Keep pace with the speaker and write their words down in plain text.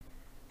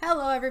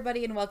Hello,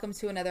 everybody, and welcome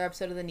to another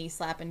episode of the Knee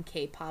Slappin'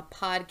 K-Pop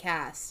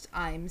Podcast.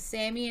 I'm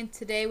Sammy, and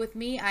today with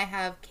me I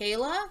have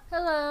Kayla.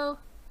 Hello.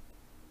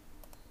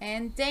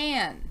 And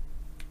Dan.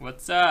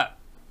 What's up?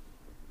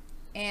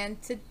 And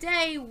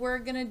today we're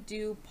gonna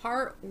do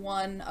part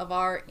one of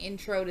our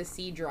intro to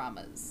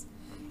C-dramas.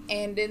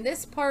 And in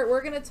this part,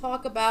 we're gonna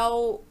talk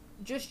about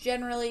just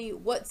generally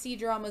what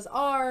C-dramas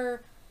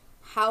are,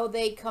 how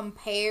they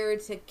compare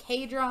to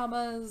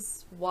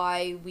K-dramas,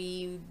 what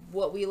we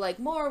like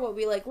more, what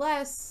we like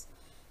less.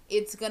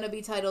 It's gonna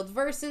be titled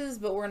Versus,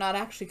 but we're not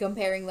actually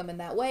comparing them in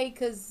that way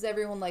because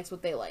everyone likes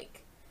what they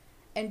like.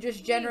 And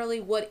just generally,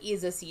 what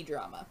is a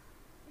C-drama?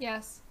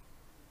 Yes.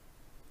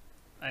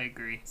 I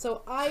agree.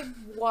 So I've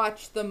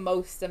watched the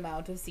most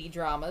amount of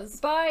C-dramas.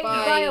 By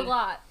a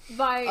lot.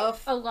 By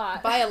a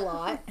lot. By a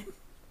lot.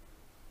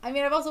 I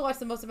mean, I've also watched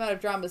the most amount of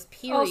dramas,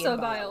 period. Also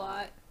by a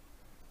lot.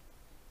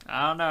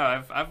 I don't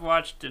know. I've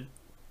watched a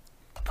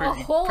A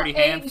whole pretty 8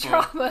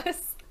 handful.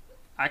 dramas.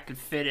 I could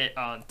fit it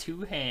on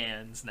 2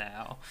 hands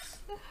now.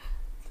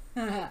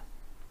 I'm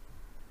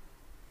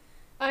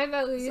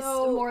at least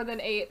more than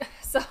 8,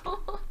 so...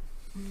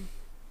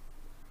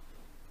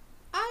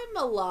 I'm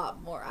a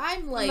lot more.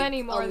 I'm like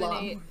Many more a than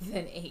lot 8. more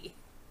than 8.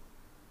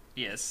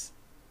 Yes.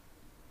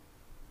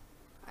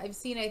 I've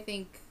seen, I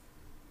think,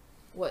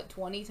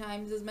 20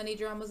 times as many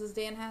dramas as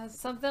Dan has?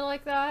 Something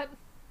like that.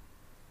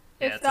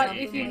 Yeah, If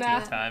it's you 18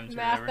 math times or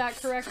that whatever.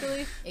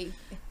 correctly.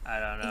 I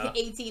don't know.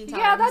 18 times.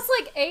 Yeah, that's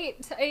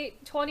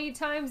like 20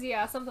 times,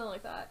 yeah, something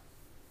like that.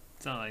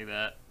 Something like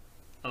that.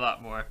 A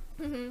lot more.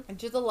 Mm-hmm. It's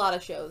just a lot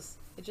of shows.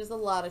 It's just a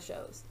lot of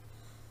shows.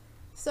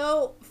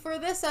 So, for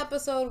this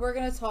episode, we're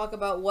going to talk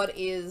about what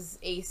is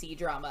a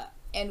C-drama.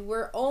 And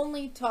we're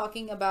only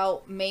talking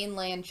about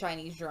mainland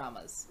Chinese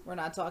dramas. We're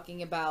not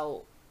talking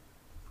about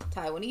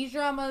Taiwanese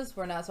dramas.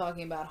 We're not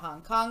talking about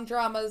Hong Kong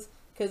dramas.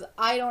 Because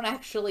I don't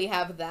actually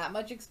have that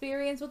much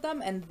experience with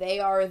them. And they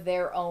are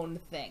their own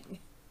thing.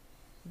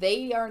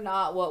 They are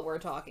not what we're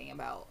talking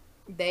about.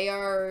 They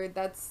are...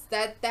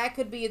 That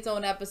could be its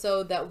own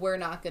episode that we're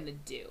not going to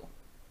do.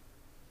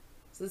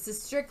 So this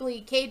is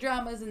strictly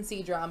K-dramas and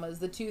C-dramas,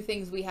 the two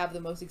things we have the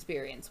most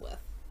experience with.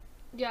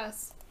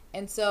 Yes.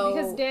 And so...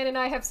 Because Dan and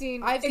I have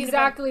seen I've seen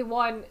exactly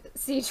one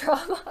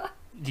C-drama.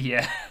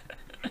 Yeah.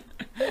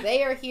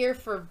 They are here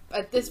for,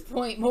 at this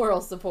point, moral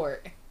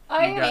support. You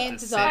got And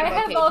to to say talk I about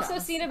have K-dramas. also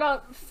seen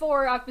about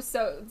 4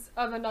 episodes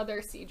of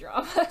another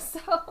C-drama,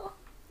 so...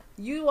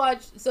 You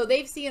watch... So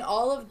they've seen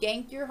all of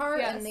Gank Your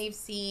Heart, Yes. and they've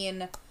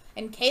seen...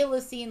 And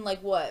Kayla's seen,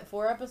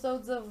 4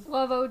 episodes of...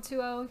 Love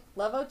 020.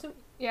 Love 020?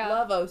 Yeah.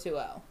 Love 020.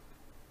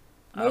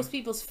 Most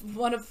people's...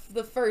 One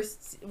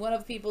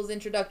of people's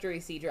introductory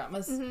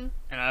C-dramas. Mm-hmm.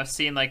 And I've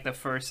seen the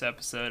first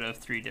episode of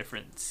 3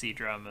 different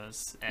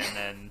C-dramas and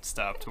then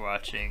stopped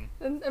watching.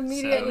 And And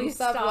immediately you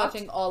stopped stopped.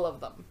 watching all of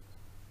them.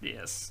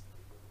 Yes.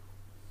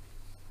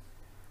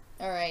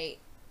 Alright,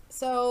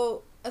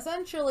 so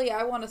essentially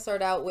I want to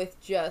start out with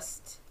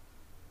just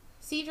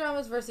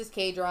C-dramas versus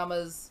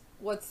K-dramas.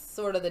 What's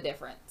sort of the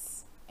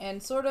difference?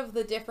 And sort of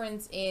the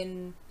difference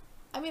in...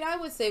 I mean, I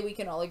would say we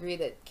can all agree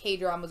that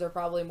K-dramas are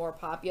probably more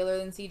popular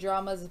than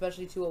C-dramas,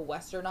 especially to a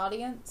Western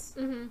audience.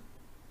 Mm-hmm.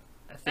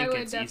 I think would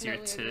it's easier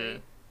definitely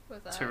agree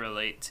with that. to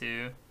relate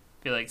to.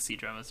 I feel like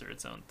C-dramas are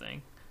its own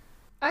thing.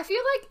 I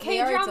feel like They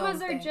are its K-dramas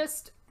own are thing.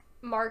 just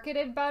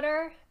marketed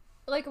better,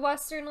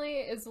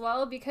 Westernly as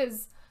well,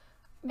 because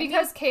mean,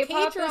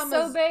 K-pop is so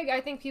K-dramas- big. I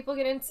think people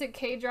get into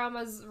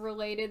K-dramas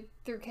related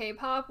through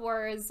K-pop,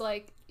 whereas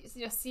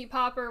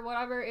C-pop or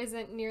whatever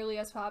isn't nearly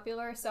as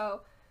popular. So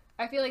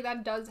I feel like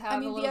that does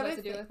have a little bit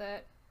to do with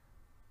it.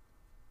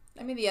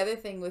 I mean, the other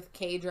thing with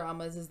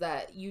K-dramas is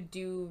that you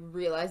do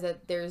realize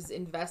that there's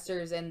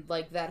investors and,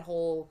 that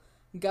whole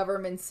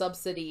government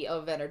subsidy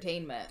of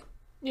entertainment.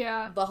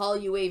 Yeah. The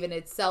Hallyu Wave in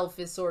itself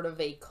is sort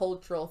of a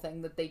cultural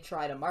thing that they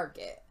try to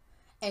market.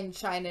 And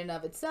China in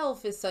of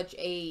itself is such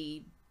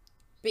a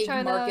big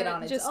China market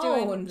on its just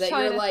doing own that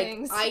China you're like,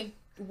 things.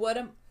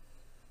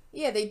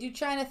 yeah, they do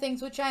China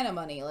things with China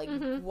money.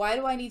 Why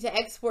do I need to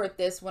export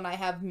this when I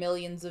have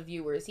millions of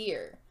viewers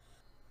here?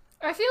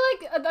 I feel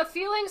like the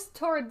feelings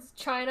towards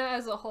China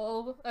as a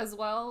whole as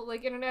well,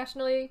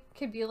 internationally,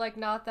 could be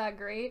not that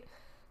great.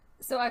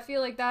 So I feel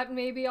like that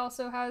maybe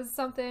also has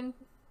something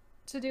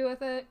to do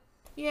with it.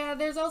 Yeah,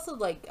 there's also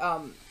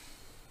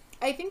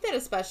I think that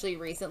especially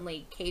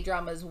recently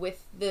K-dramas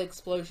with the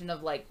explosion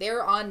of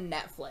they're on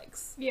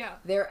Netflix. Yeah.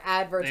 They're They've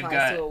advertised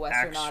got to a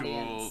Western actual,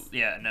 audience.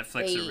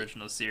 Netflix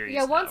original series.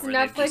 Yeah, once now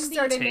where they Netflix just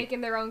started take-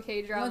 making their own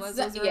K-dramas, Once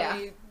was that-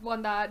 really yeah.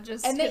 one that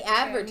just And they hit the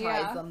fan, advertise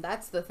yeah. them.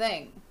 That's the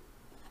thing.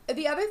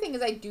 The other thing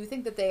is I do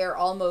think that they are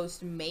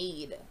almost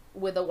made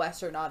with a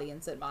Western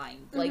audience in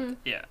mind.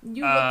 Yeah.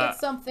 You look at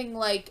something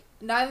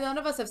none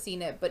of us have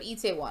seen it, but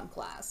Itaewon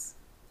Class.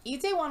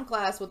 Itaewon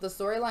Class with the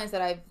storylines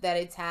that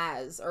it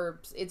has, or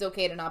It's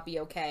Okay to Not Be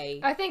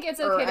Okay, I think it's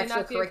or okay to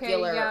not be okay.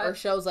 extracurricular, Yeah, or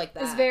shows like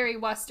that. it's very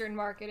Western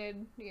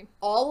marketed. Yeah.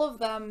 All of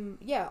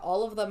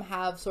them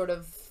have sort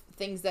of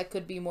things that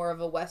could be more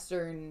of a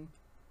Western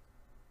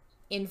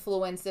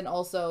influence and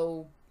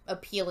also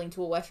appealing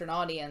to a Western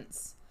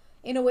audience.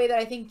 in a way that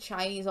I think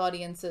Chinese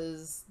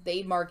audiences,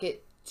 they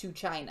market to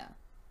China.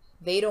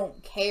 They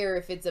don't care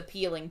if it's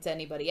appealing to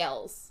anybody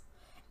else.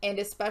 And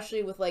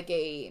especially with like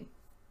a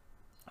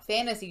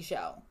fantasy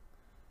show,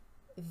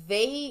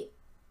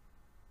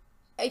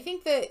 I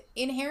think that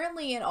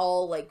inherently in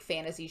all like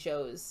fantasy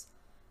shows,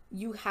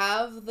 you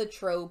have the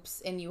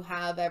tropes and you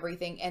have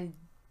everything and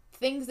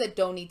things that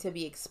don't need to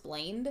be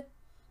explained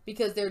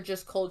because they're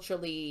just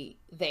culturally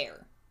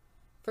there.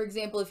 For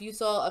example, if you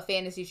saw a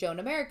fantasy show in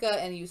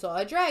America and you saw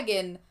a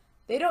dragon,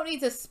 they don't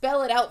need to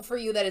spell it out for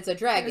you that it's a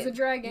dragon. There's a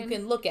dragon. You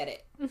can look at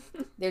it.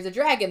 There's a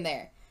dragon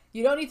there.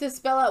 You don't need to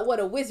spell out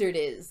what a wizard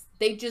is.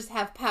 They just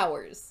have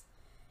powers.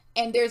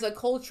 And there's a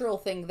cultural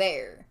thing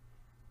there.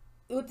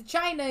 With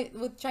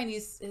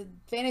Chinese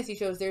fantasy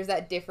shows, there's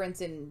that difference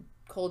in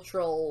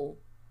cultural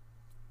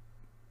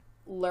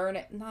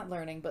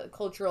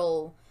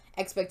cultural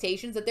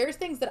expectations, that there's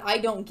things that I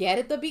don't get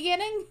at the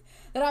beginning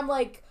that I'm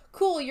like,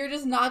 cool, you're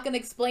just not going to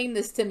explain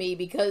this to me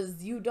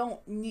because you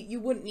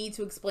wouldn't need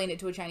to explain it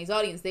to a Chinese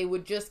audience. They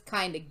would just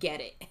kind of get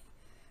it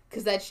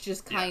because that's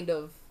just kind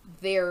of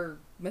their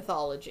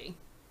mythology.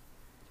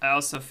 I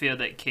also feel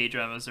that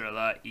K-dramas are a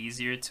lot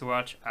easier to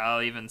watch.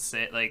 I'll even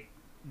say, like,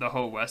 the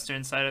whole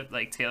Western side of,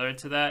 like, tailored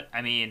to that.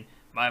 I mean,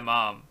 my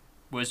mom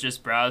was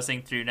just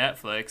browsing through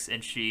Netflix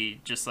and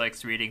she just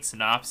likes reading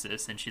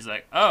synopsis and she's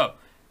like, oh,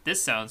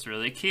 this sounds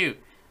really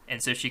cute.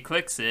 And so she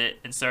clicks it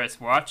and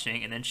starts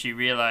watching, and then she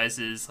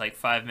realizes, like,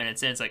 5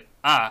 minutes in, it's like,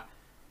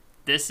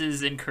 this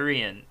is in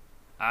Korean.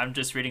 I'm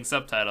just reading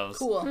subtitles.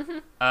 Cool.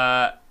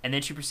 And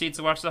then she proceeds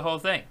to watch the whole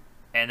thing,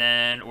 and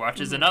then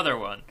watches another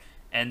one.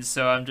 And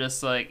so I'm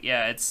just like,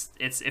 yeah, it's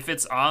if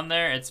it's on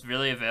there, it's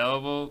really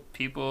available.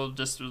 People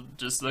just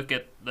look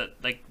at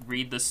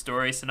read the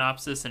story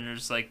synopsis and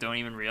just like don't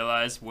even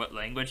realize what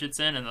language it's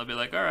in, and they'll be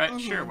like, all right,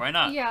 sure, why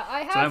not?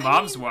 Yeah, So my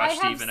mom's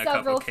watched even a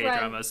couple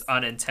K-dramas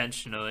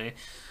unintentionally.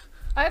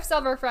 I have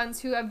several friends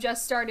who have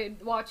just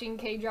started watching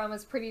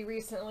K-dramas pretty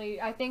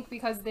recently. I think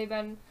because they've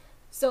been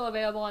still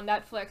available on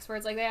Netflix, where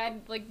it's like they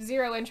had like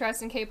zero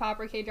interest in K-pop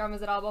or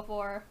K-dramas at all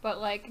before, but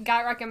like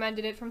got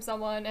recommended it from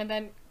someone and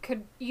then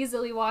could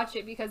easily watch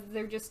it because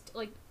they're just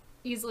like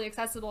easily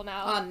accessible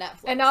now on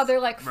Netflix. And now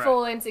they're like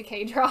full into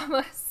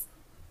K-dramas.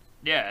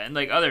 Yeah, and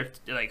like other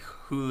like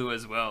Hulu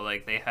as well,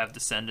 like they have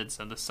Descendants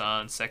of the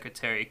Sun,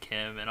 Secretary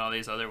Kim, and all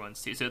these other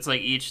ones too. So it's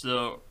like each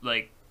little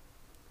like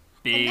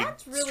big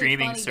really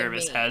streaming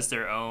service has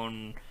their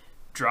own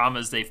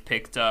dramas they've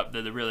picked up.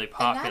 They're the really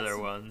popular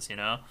ones, you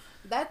know?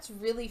 That's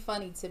really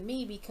funny to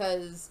me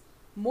because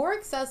more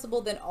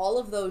accessible than all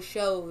of those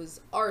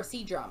shows are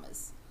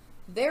C-dramas.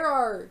 There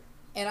are,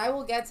 and I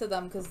will get to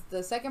them because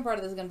the second part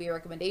of this is going to be a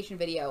recommendation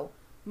video.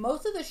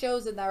 Most of the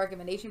shows in that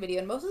recommendation video,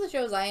 and most of the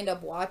shows I end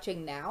up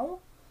watching now,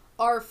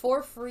 are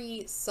for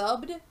free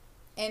subbed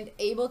and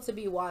able to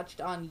be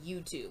watched on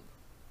YouTube,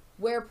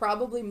 where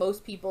probably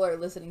most people are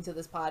listening to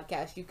this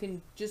podcast. You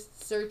can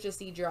just search a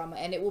C-drama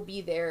and it will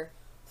be there,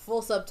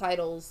 full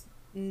subtitles,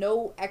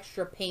 no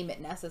extra payment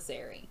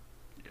necessary.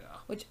 Yeah.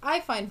 Which I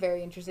find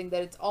very interesting,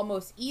 that it's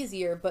almost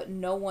easier, but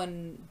no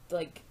one,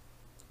 like...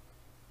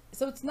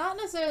 So it's not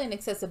necessarily an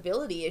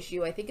accessibility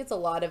issue. I think it's a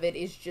lot of it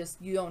is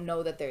just you don't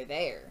know that they're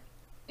there.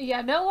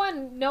 Yeah, no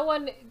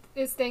one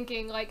is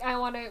thinking, like, I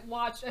want to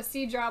watch a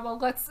C-drama,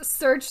 let's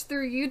search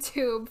through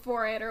YouTube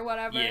for it or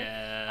whatever.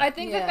 Yeah. I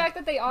think the fact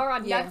that they are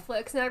on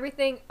Netflix and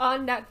everything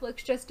on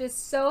Netflix just is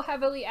so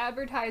heavily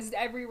advertised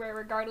everywhere,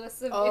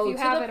 regardless of if you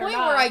have it or not. To the point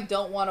where I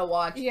don't want to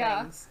watch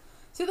things.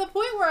 To the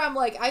point where I'm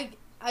like,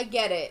 I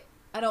get it.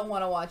 I don't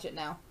want to watch it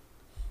now.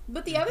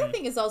 But the other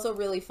thing is also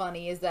really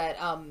funny is that,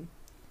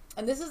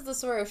 and this is the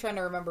story I was trying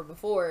to remember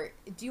before.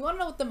 Do you want to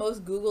know what the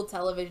most Googled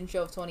television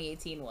show of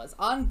 2018 was?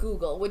 On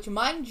Google, which,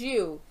 mind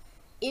you,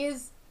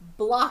 is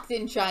blocked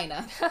in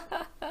China.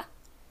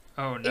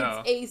 Oh,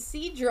 no. It's a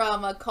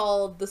C-drama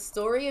called The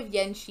Story of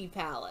Yanxi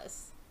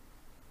Palace.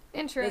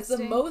 Interesting. It's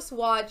the most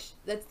watched,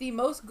 that's the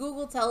most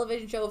Googled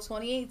television show of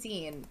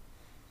 2018.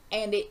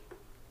 And it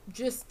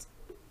just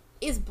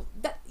is,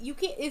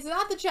 it's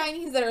not the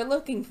Chinese that are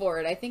looking for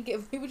it. I think it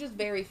was just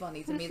very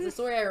funny to me. It's a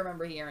story I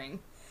remember hearing.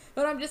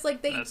 But I'm just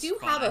like, they do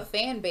have a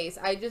fan base.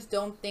 I just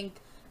don't think,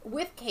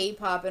 with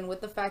K-pop and with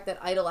the fact that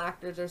idol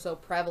actors are so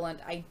prevalent,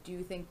 I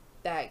do think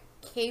that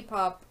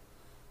K-pop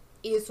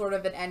is sort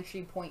of an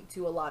entry point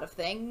to a lot of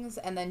things.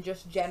 And then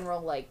just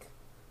general, like,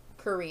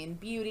 Korean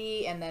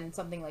beauty. And then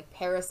something like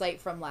Parasite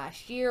from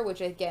last year,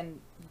 which, again,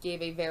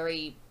 gave a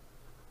very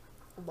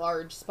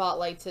large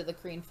spotlight to the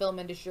Korean film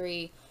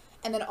industry.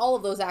 And then all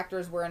of those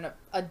actors were in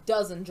a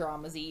dozen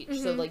dramas each.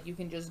 So, like, you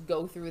can just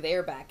go through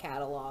their back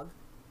catalog.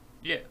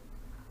 Yeah.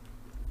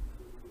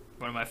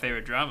 One of my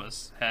favorite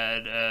dramas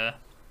had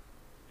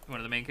one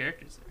of the main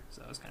characters there,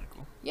 so that was kind of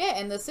cool. Yeah,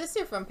 and the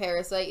sister from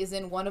Parasite is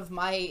in one of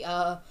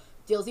my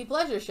guilty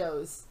pleasure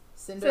shows,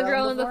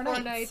 Cinderella and the Four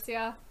Knights.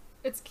 Yeah,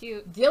 it's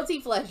cute. Guilty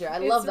pleasure, I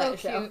love that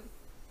show.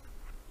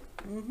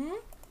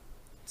 Cute.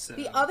 So,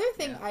 the other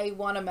thing I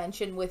want to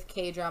mention with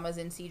K-dramas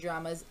and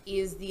C-dramas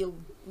is the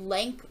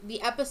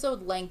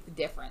episode length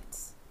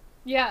difference.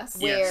 Yes.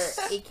 where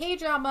Yes. a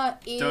K-drama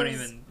Don't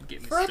is, even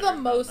get me for started the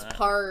on most that.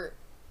 part,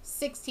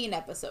 16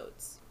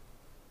 episodes.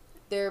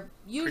 They're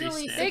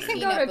usually standard. 16 They can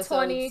go to episodes,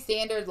 20.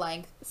 standard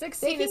length.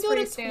 16 They can is go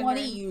pretty to standard.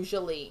 20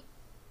 usually.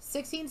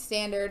 16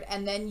 standard,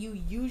 and then you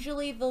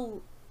usually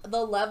the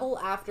level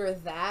after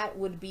that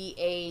would be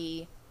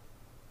a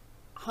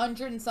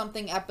 100 and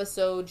something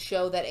episode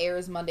show that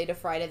airs Monday to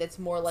Friday. That's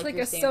more It's like like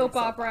your a standard soap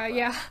opera,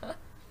 yeah.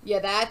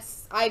 Yeah,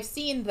 I've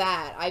seen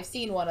that. I've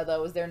seen one of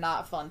those. They're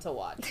not fun to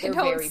watch. They They're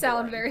don't very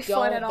sound boring. very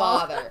Don't fun at all.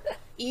 bother.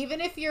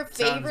 Even if your Sounds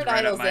favorite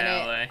right up idol's my in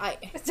alley.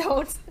 it,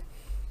 Don't.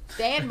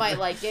 Dan might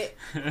like it.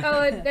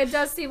 Oh, it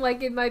does seem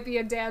like it might be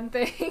a Dan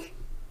thing.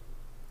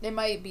 It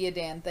might be a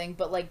Dan thing,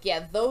 but like,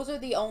 yeah, those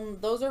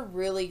are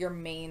really your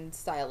main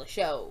style of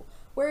show.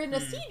 Where in a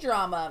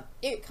C-drama,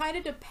 it kind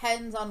of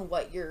depends on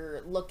what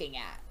you're looking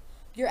at.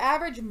 Your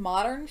average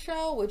modern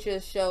show, which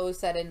is shows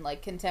set in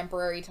like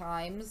contemporary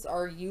times,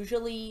 are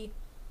usually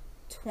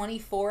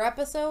 24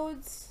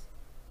 episodes.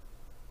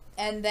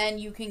 And then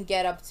you can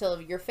get up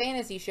to your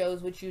fantasy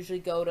shows, which usually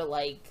go to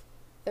like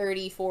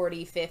 30,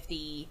 40,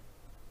 50.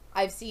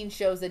 I've seen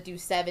shows that do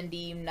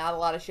 70. Not a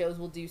lot of shows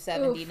will do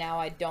 70 Oof. now.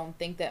 I don't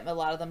think that a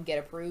lot of them get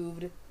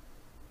approved.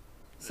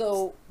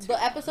 So That's the too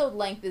episode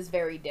length is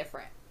very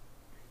different.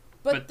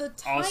 But the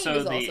time also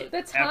is the also...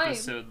 The time.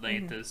 episode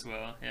length as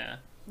well. Yeah.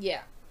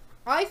 Yeah.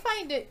 I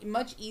find it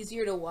much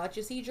easier to watch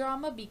a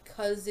C-drama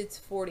because it's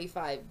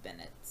 45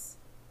 minutes.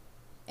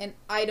 And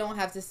I don't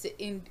have to sit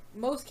in...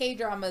 Most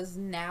K-dramas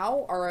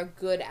now are a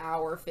good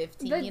hour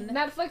 15. The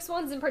Netflix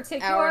ones in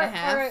particular Hour and a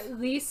half. are at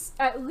least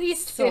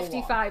So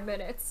 55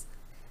 minutes.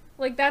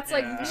 Like, that's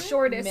like Yeah. the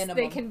shortest they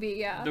Minimum. can be,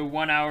 yeah. The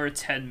 1 hour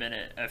 10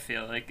 minute I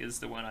feel like is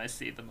the one I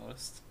see the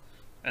most.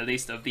 At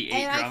least of the 8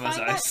 And I dramas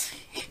find I that-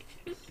 see.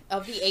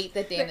 Of the 8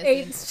 that Dan The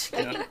has seen.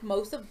 8. I think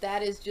most of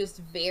that is just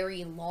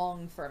very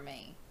long for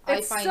me.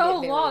 It's I find so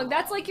it very long.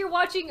 That's like you're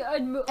watching a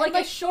like a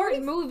like short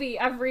 40 movie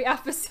every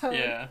episode.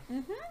 Yeah.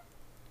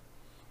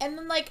 And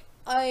then like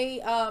a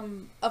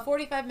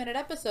 45-minute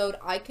episode,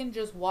 I can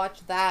just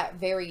watch that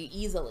very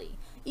easily.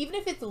 Even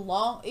if it's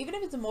long, even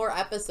if it's more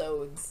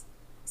episodes,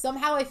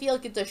 somehow I feel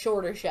like it's a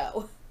shorter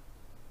show.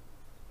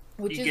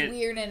 Which You is get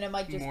weird, and it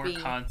might just More be...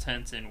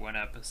 content in one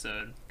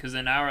episode. Because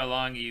an hour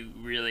long, you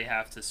really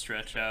have to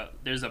stretch out.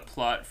 There's a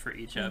plot for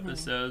each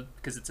episode,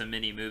 because it's a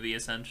mini movie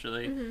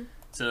essentially. Mhm.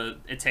 So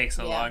it takes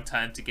a Yeah. long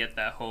time to get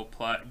that whole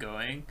plot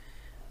going.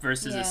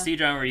 Versus Yeah. a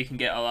C-drama where you can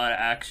get a lot of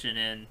action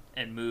in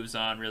and moves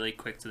on really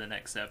quick to the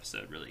next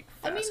episode really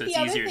fast. I mean, so the it's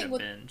other easier thing to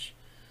with- binge.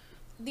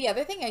 The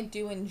other thing I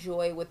do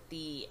enjoy with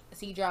the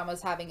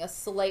C-dramas having a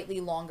slightly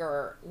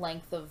longer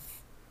length of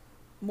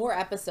more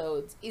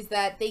episodes is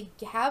that they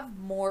have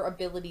more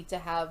ability to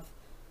have...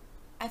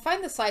 I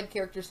find the side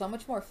characters so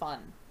much more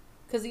fun.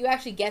 Because you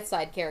actually get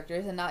side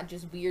characters and not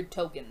just weird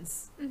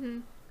tokens.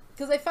 Mhm.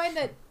 Because I find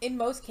that in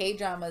most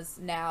K-dramas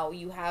now,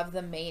 you have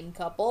the main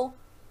couple,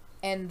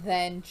 and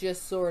then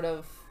just sort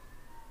of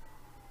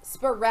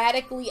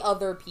sporadically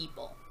other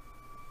people.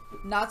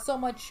 Not so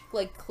much,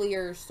 like,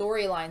 clear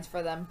storylines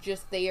for them,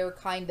 just they are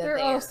kind of They're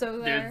there. also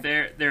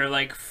there. They're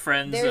like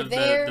friends They're of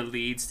there. the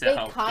leads to They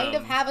help kind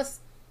them. of have a...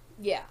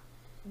 Yeah.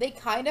 They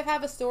kind of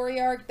have a story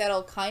arc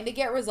that'll kind of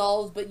get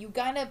resolved, but you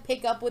kind of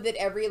pick up with it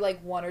every, like,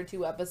 1 or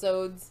 2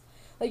 episodes.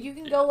 Like, you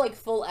can go, like,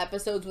 full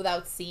episodes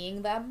without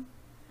seeing them.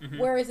 Mhm.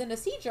 Whereas in a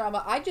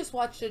C-drama, I just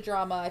watched a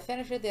drama, I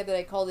finished it the other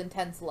day, called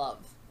Intense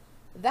Love.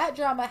 That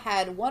drama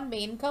had one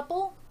main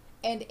couple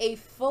and a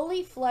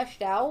fully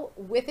fleshed out,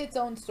 with its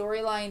own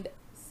storyline,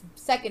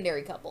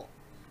 secondary couple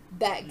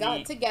that got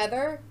Neat.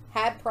 together,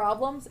 had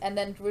problems, and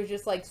then was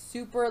just, like,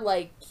 super,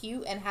 like,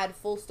 cute and had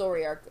full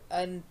story arc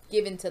and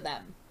given to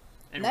them.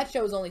 And that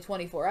show was only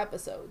 24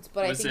 episodes,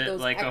 but I was think it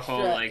those like a extra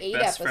whole like 8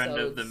 best episodes,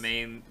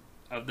 friend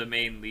of the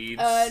main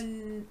leads?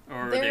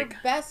 Or they're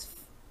they-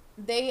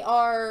 they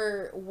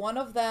are one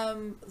of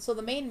them. So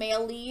the main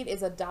male lead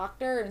is a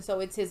doctor, and so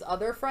it's his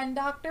other friend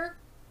doctor,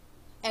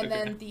 and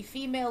Okay. then the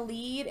female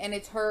lead, and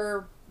it's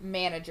her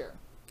manager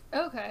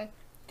Okay.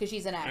 because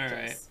she's an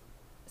actress. right.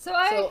 So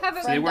I So have a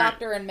they friend, weren't-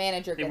 doctor, and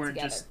manager they get weren't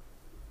together. just-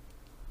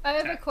 I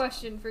have a Okay.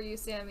 question for you,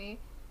 Sammy.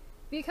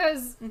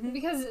 Because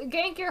Mhm.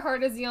 Gank Your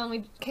Heart is the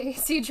only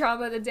KC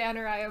drama that Dan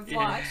or I have Yeah.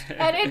 watched.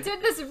 And it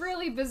did this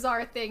really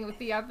bizarre thing with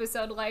the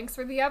episode lengths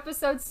where the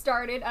episode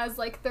started as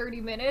like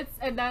 30 minutes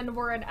and then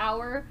we're an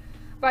hour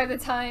by the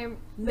time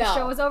the No.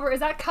 show is over.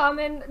 Is that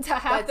common to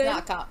happen?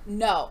 That's not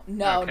no.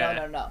 Okay.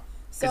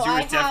 So Because you were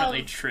I definitely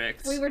have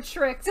tricked. We were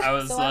tricked. I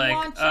was So I'm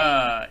like,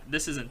 watching-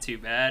 this isn't too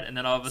bad. And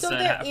then all of a So sudden,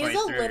 there halfway is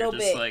a through, little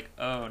you're just bit- like,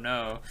 oh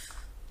no.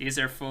 These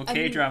are full I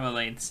mean- K-drama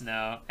lengths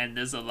now. And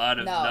there's a lot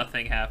of No.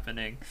 nothing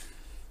happening.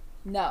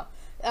 No.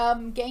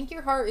 Gank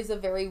Your Heart is a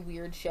very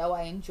weird show.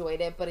 I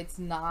enjoyed it, but it's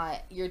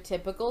not your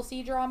typical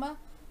C-drama.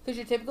 Because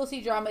your typical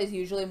C-drama is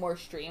usually more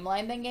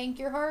streamlined than Gank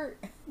Your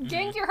Heart.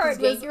 Gank Your Heart 'Cause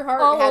was Gank Your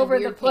Heart all had over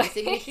the weird place.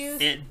 pacing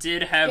issues. It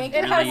did have Gank It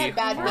Your Heart really had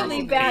bad horrible really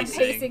pacing bad pacing.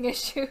 pacing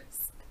issues.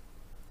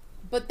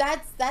 But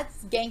that's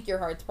Gank Your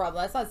Heart's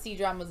problem. That's not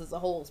C-dramas as a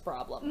whole's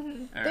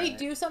problem. Mhm. All They right.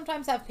 do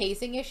sometimes have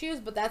pacing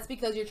issues, but that's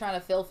because you're trying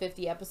to fill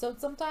 50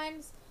 episodes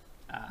sometimes.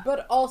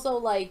 But also,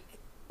 like,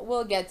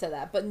 we'll get to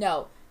that. But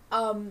no,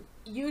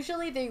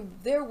 usually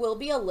there will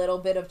be a little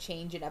bit of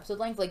change in episode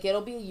length. Like,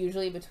 it'll be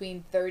usually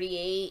between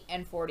 38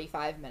 and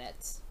 45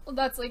 minutes. Well,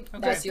 that's like Okay.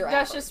 That's your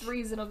that's average. just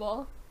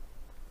reasonable.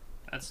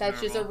 That's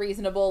Just a normal.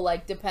 reasonable,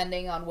 like,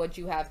 depending on what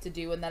you have to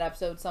do in that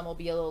episode. Some will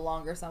be a little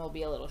longer, some will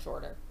be a little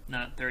shorter.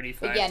 Not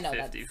 35 Yeah, to no,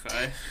 that's-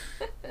 55.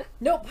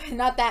 Nope,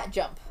 not that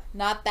jump.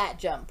 Not that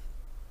jump.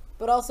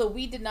 But also,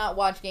 we did not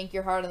watch Gank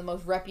Your Heart on the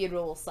most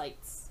reputable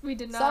sites. We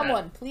did not.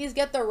 Someone, please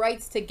get the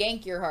rights to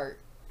Gank Your Heart.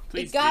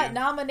 Please it got do.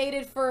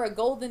 nominated for a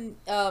Golden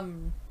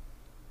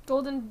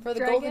for the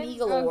Dragon? Golden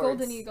Eagle Oh, Awards.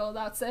 Golden Eagle,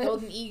 that's it.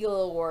 Golden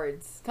Eagle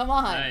Awards. Come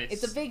on, Nice.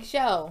 it's a big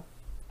show.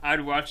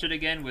 I'd watch it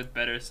again with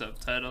better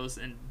subtitles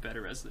and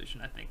better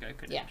resolution. I think I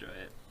could Yeah. enjoy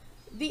it.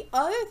 The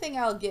other thing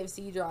I'll give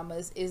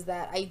C-dramas is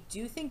that I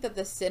do think that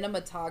the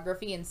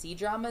cinematography in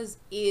C-dramas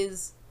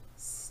is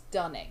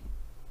stunning.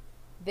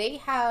 They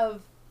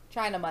have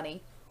China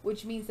money,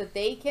 which means that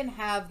they can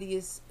have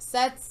these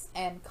sets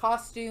and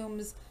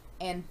costumes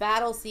and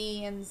battle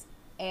scenes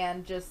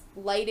and just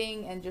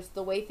lighting and just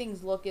the way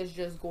things look is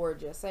just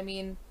gorgeous. I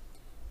mean,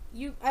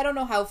 I don't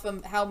know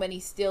how many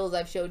stills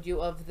I've showed you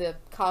of the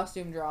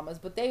costume dramas,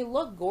 but they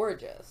look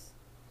gorgeous.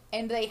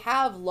 And they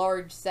have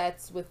large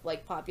sets with,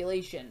 like,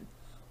 population.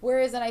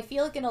 Whereas, and I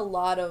feel like in a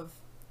lot of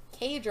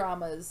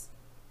K-dramas,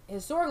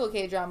 historical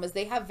K-dramas,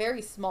 they have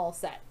very small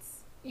sets.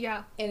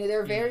 Yeah. And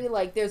they're very,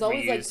 like, there's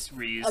always,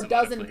 Reuse like, lot a of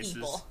dozen places.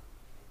 people.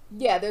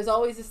 Yeah, there's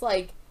always just,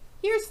 like,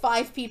 here's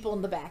 5 people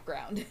in the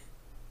background.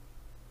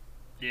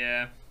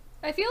 Yeah.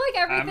 I feel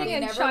like everything They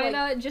in never,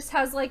 China just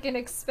has like an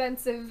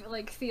expensive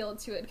like feel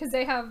to it because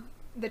they have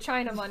the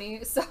China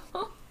money. So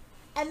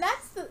And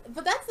that's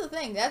the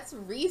thing. That's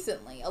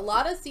recently. A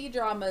lot of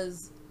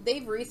C-dramas,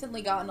 they've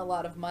recently gotten a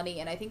lot of money,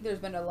 and I think there's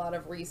been a lot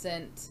of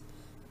recent...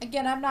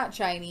 Again, I'm not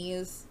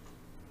Chinese.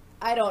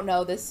 I don't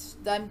know this.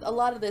 A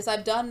lot of this,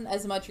 I've done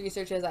as much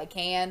research as I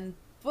can,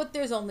 but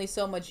there's only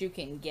so much you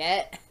can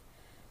get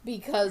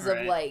because of,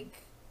 Right. like,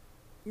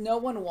 no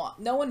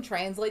one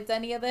translates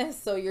any of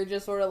this, so you're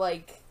just sort of,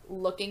 like,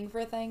 looking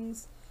for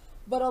things.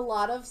 But a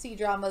lot of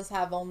C-dramas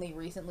have only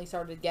recently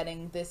started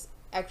getting this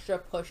extra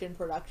push in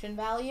production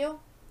value.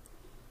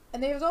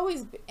 And there's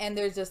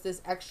just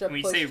this extra When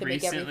you push say to make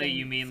recently, everything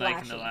you mean flashy.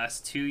 like in the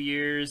last 2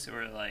 years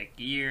or like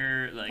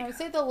year? Like I would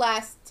say the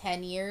last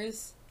 10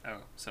 years, oh,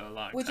 so a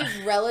long which time.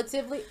 is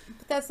relatively,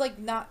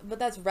 but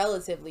that's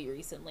relatively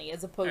recently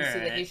as opposed to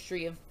the Alright.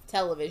 history of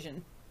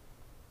television.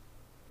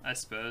 I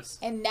suppose.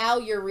 And now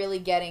you're really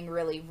getting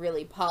really,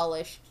 really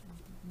polished,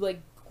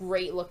 like,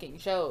 great looking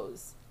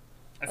shows.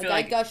 I Like, feel I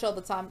like gush all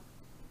the time.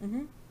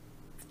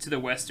 to the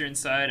Western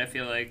side, I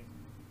feel like,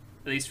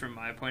 at least from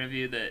my point of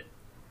view, that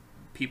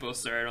people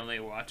started only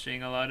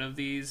watching a lot of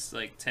these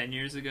like 10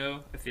 years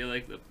ago. I feel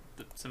like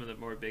some of the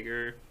more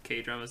bigger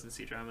K-dramas and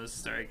C-dramas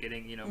started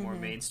getting, more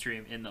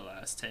mainstream in the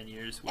last 10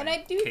 years when And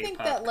I do K-pop think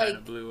that, kind of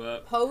like, blew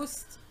up.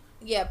 Post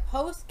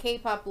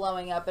K-pop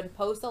blowing up and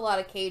post a lot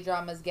of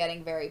K-dramas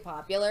getting very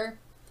popular.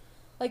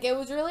 Like, it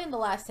was really in the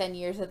last 10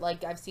 years that,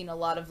 like, I've seen a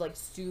lot of, like,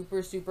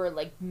 super, super,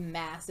 like,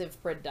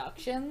 massive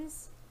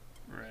productions.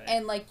 Right.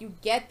 And, like, you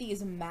get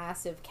these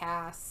massive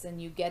casts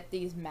and you get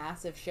these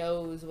massive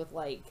shows with,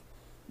 like,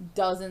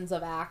 dozens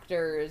of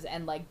actors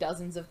and, like,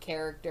 dozens of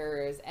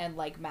characters and,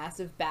 like,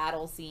 massive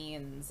battle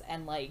scenes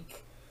and,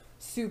 like,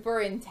 super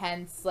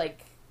intense,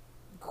 like,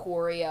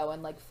 choreo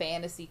and, like,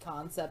 fantasy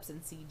concepts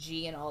and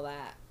CG and all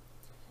that.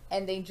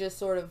 And they just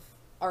sort of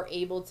are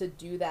able to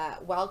do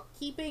that while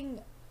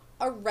keeping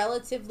a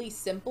relatively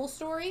simple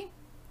story.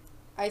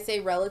 I say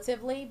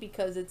relatively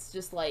because it's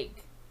just,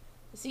 like,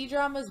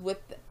 C-dramas with,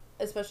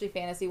 especially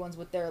fantasy ones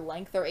with their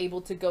length, are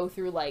able to go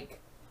through, like,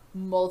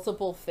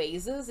 multiple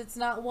phases. It's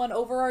not one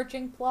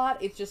overarching plot.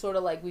 It's just sort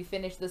of like, we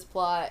finished this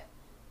plot,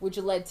 which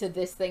led to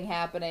this thing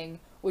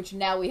happening, which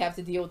now we have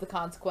to deal with the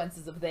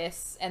consequences of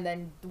this, and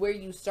then where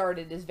you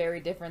started is very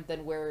different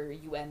than where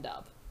you end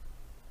up.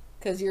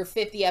 Because you're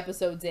 50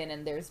 episodes in,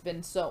 and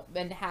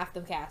and half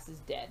the cast is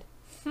dead.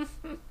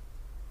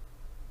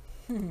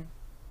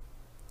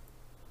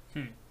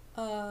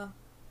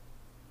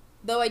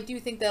 Though I do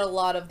think that a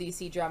lot of these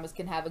C-dramas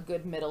can have a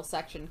good middle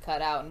section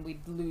cut out, and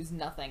we'd lose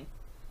nothing.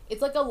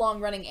 It's like a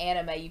long-running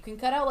anime. You can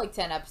cut out, like,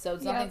 10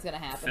 episodes. Yeah. Nothing's gonna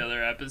happen.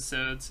 Filler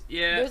episodes.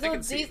 Yeah, There's I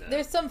can see that.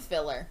 there's some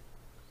filler.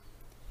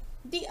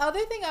 The other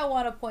thing I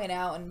want to point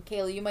out, and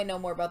Kayla, you might know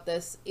more about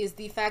this, is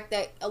the fact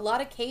that a lot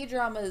of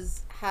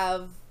K-dramas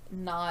have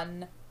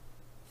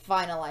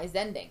non-finalized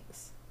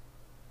endings.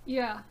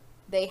 yeah.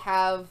 They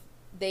have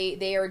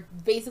they are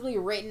basically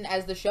written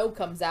as the show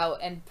comes out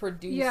and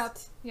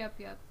produced Yep.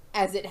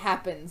 as it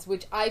happens,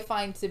 which I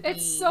find to be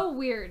It's so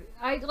weird.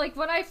 I like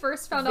when I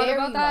first found out Very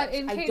about that much.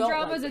 in I K don't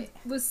dramas. like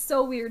It was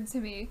so weird to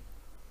me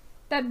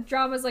that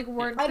dramas like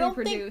weren't I don't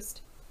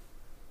pre-produced.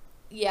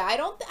 Yeah,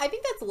 I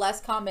think that's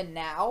less common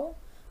now.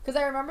 Because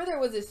I remember there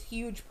was this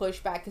huge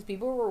pushback because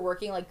people were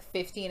working like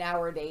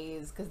 15-hour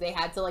days because they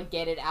had to like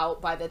get it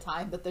out by the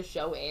time that the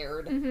show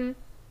aired. Mm-hmm.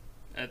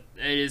 It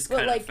is But,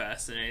 kind like, of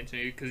fascinating to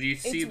me because you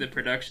see the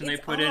production they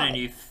it's put in and odd.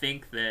 you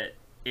think that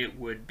it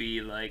would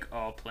be like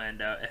all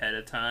planned out ahead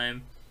of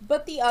time.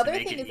 But the other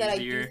make thing it is that I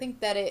easier. do think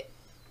that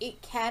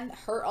it can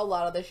hurt a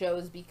lot of the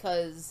shows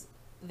because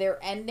their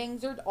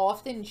endings are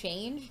often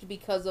changed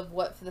because of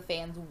what the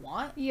fans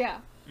want, Yeah.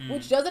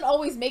 which doesn't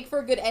always make for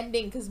a good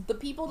ending because the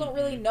people don't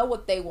really know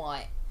what they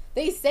want.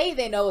 They say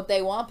they know what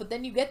they want, but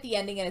then you get the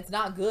ending and it's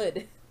not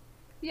good.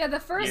 Yeah, the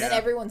first Yeah. And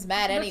everyone's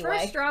mad the anyway.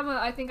 first drama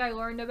I think I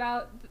learned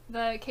about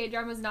the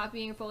K-dramas not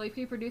being fully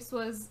pre-produced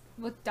was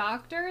with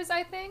Doctors,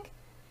 I think.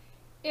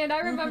 And I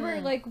remember,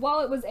 Mhm. like, while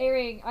it was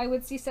airing, I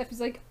would see stuff as,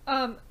 like,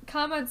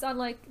 comments on,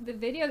 like, the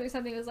videos or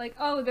something. It was like,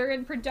 oh, they're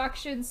in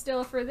production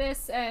still for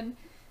this, and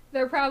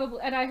they're probably...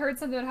 And I heard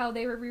something about how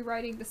they were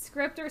rewriting the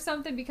script or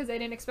something because they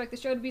didn't expect the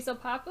show to be so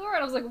popular.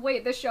 And I was like,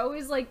 wait, the show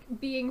is, like,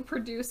 being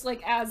produced,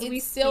 like, as we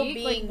It's still speak?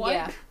 being, like, what?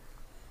 yeah.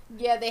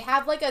 Yeah, they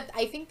have like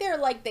I think they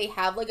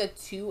have like a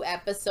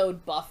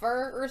 2-episode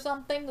buffer or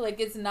something.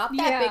 Like, it's not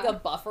that Yeah. big a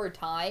buffer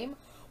time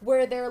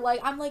where they're like,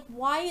 I'm like,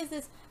 why is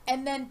this?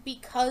 And then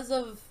because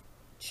of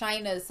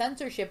China's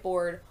censorship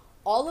board,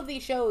 all of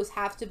these shows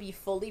have to be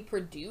fully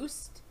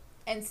produced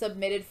and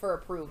submitted for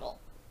approval.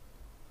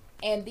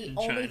 And the In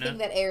only China? thing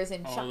that airs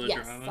in All China, the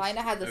yes, dramas?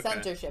 China has a Okay.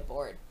 censorship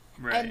board.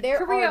 Right. And there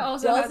Korea are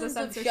also has a dozens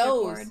of censorship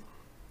shows. board.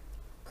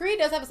 Korea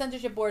does have a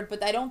censorship board,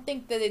 but I don't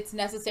think that it's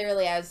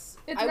necessarily as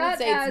It's I would not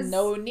say as- it's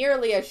no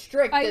nearly as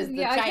strict as the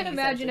Chinese I can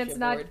imagine it's censorship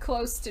not board.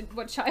 close to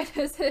what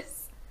China's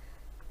is.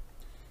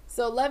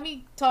 So let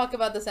me talk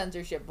about the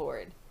censorship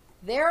board.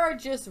 There are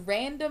just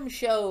random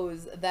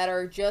shows that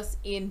are just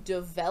in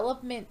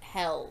development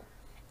hell,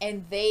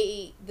 and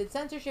the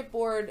censorship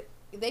board,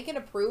 they can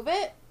approve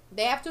it.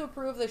 They have to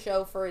approve the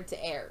show for it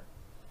to air,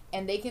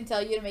 and they can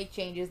tell you to make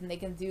changes and they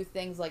can do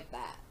things like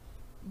that.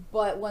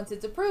 But once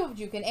it's approved,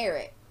 you can air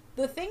it.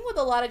 The thing with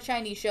a lot of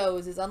Chinese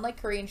shows is,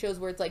 unlike Korean shows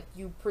where it's like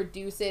you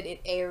produce it, it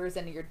airs,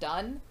 and you're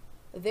done,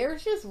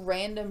 there's just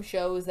random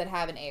shows that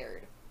haven't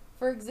aired.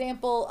 For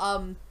example,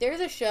 there's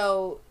a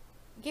show,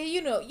 yeah,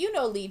 you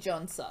know Lee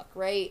Jong-suk,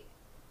 right?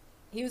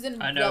 He was in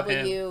I know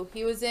W,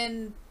 he was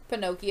in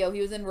Pinocchio,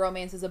 he was in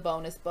Romance as a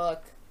Bonus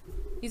Book.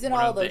 He's in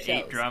One all of the those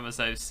 8 shows. dramas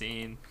I've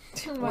seen.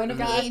 Oh my One of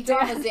the God, 8 Dad.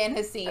 dramas Dan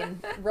has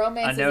seen.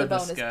 Romance I know is a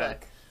this Bonus guy.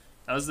 Book.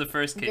 That was the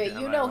first K Okay,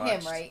 drama you know I him,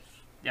 watched. right?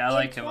 Yeah, I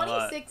like him a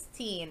lot.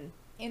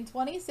 In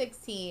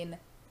 2016,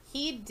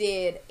 he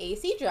did a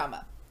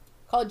C-drama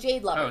called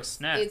Jade Lovers. Oh,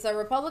 snap. It's a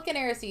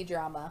Republican-era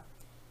C-drama.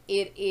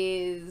 It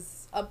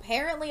is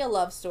apparently a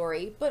love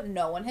story, but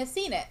no one has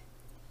seen it.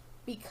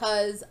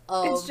 Because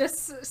of... It's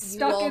just you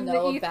stuck all in the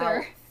know ether.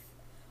 about...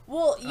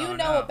 Well, you Oh,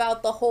 know no.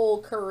 about the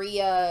whole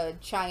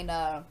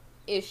Korea-China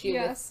issue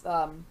Yes.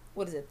 with,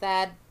 what is it,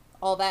 THAAD?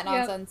 All that Yep.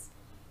 nonsense.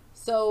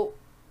 So,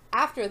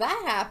 after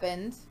that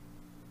happened,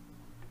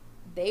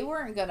 they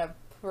weren't gonna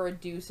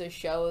produce a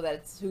show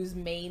whose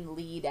main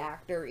lead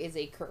actor is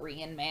a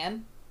Korean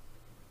man.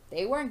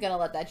 They weren't gonna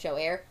let that show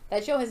air.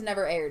 That show has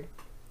never aired.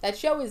 That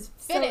show is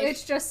So finished,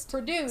 it's just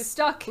produced.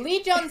 stuck.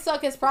 Lee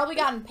Jong-suk has probably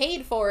gotten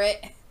paid for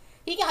it.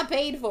 He got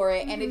paid for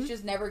it, and it's Mhm.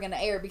 just never gonna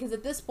air because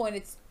at this point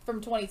it's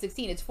from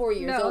 2016. It's 4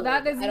 years No, old.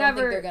 that is I don't never.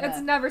 think they're gonna. It's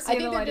never I seen think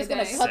the they're light just of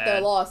gonna day. cut their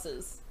Sad.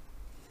 losses.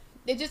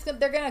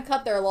 They're gonna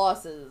cut their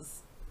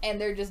losses,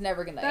 and they're just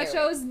never gonna air That it.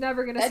 show's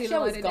never gonna That see the show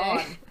light is of gone.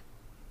 day.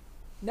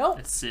 Nope.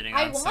 It's sitting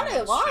I on want to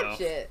someone's watch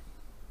shelf. it.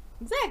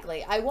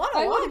 Exactly. I want to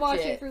I would watch watch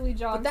it for Lee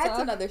Jong. But that's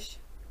another.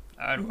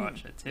 I'd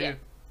watch it too. Yeah.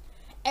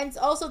 And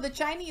also, the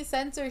Chinese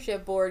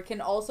censorship board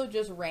can also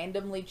just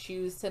randomly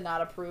choose to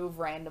not approve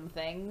random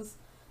things.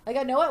 Like,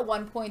 I know at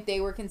one point they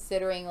were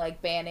considering,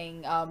 like,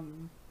 banning,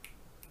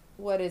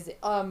 what is it?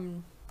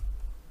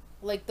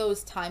 Like,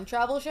 those time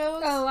travel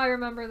shows? Oh, I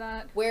remember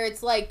that. Where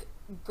it's, like,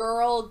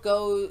 girl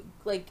go,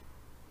 like,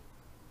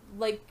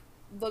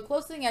 the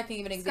closest thing I can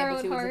give an example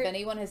Scarlet to is Heart. if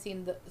anyone has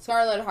seen the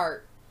Scarlet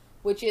Heart,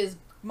 which is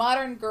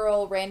modern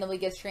girl randomly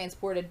gets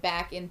transported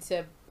back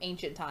into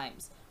ancient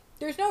times.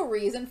 There's no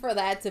reason for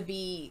that to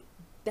be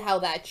how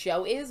that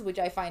show is, which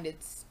I find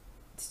it's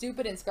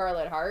stupid in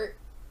Scarlet Heart.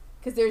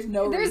 Because there's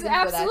no There's reason for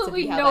that to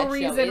absolutely be how no that show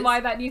reason is. why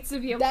that needs to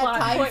be a That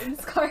plot time- point in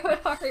Scarlet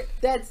Heart.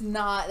 That's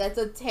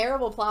a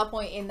terrible plot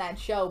point in that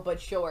show, but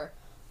sure.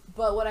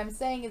 But what I'm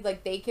saying is,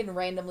 like, they can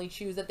randomly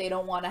choose that they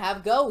don't want to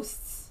have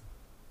ghosts.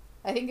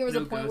 I think there was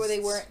No a point where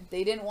ghosts.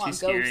 they didn't want Too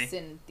scary. ghosts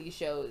in these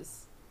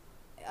shows.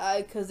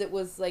 Because it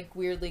was, like,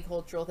 weirdly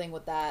cultural thing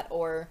with that,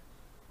 or...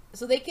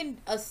 So they can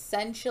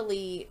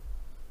essentially,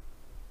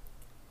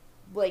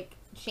 like,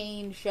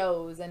 change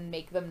shows and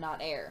make them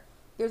not air.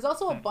 There's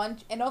also a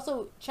bunch, and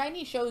also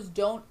Chinese shows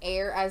don't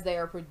air as they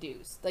are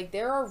produced. Like,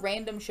 there are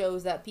random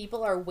shows that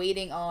people are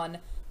waiting on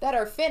that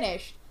are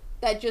finished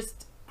that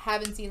just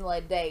haven't seen the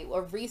light of day.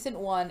 A recent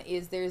one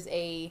is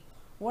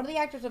one of the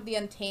actors of The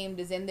Untamed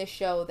is in this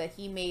show that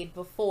he made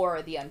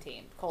before The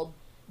Untamed called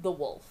The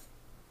Wolf.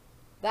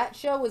 That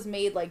show was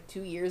made like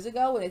 2 years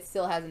ago and it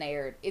still hasn't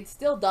aired. It's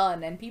still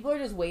done and people are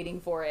just waiting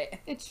for it.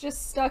 It's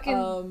just stuck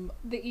in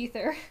the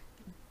ether.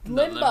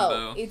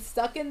 Limbo. It's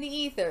stuck in the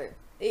ether.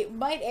 It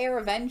might air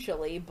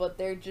eventually, but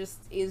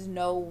there's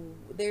no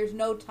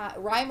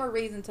rhyme or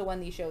reason to when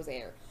these shows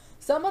air.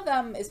 Some of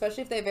them,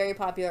 especially if they're very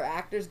popular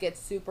actors, get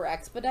super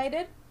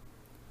expedited.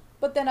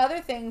 But then other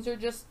things are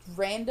just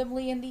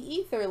randomly in the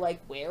ether,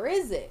 like, where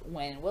is it?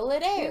 When will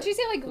it air? Didn't you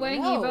say, like, Who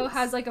Wang Yibo knows?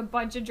 has, like, a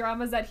bunch of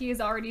dramas that he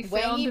has already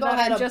Wang filmed Yibo that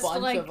had are a just,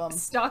 bunch like, of 'em.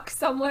 stuck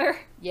somewhere?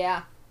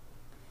 Yeah.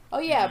 Oh,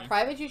 yeah, Mhm.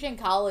 Private Tuition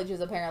College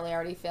is apparently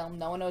already filmed.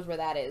 No one knows where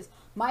that is.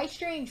 My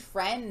Strange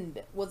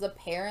Friend was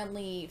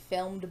apparently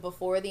filmed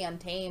before The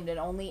Untamed and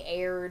only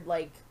aired,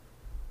 like,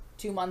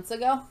 2 months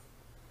ago.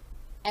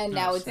 And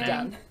now Oh, it's snap.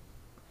 done.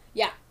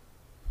 Yeah.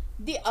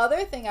 The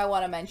other thing I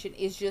want to mention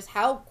is just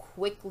how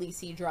quickly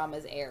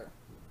C-dramas air.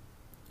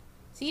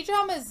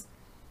 C-dramas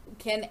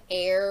can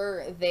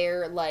air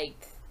their,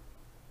 like,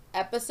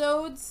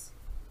 episodes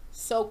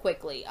so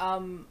quickly.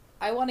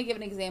 I want to give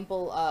an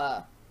example.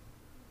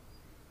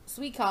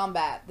 Sweet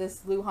Combat,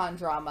 this Luhan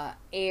drama,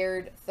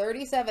 aired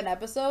 37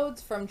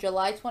 episodes from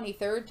July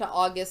 23rd to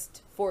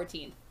August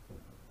 14th.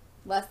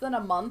 Less than a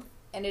month,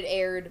 and it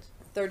aired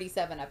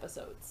 37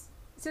 episodes.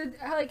 So,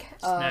 like,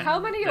 Um, how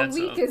many a That's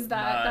week a is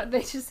that lot.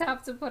 they just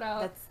have to put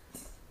out?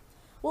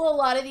 Well, a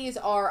lot of these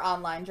are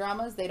online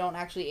dramas. They don't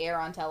actually air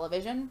on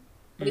television.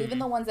 But even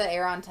the ones that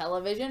air on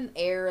television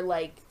air,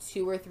 like,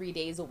 2 or 3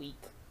 days a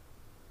week.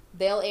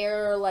 They'll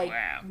air, like,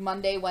 Wow.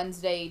 Monday,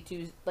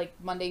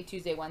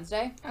 Tuesday,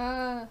 Wednesday.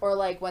 Or,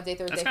 like, Wednesday,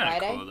 Thursday, That's kinda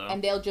Friday. cool, though.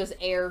 And they'll just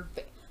air...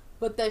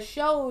 But the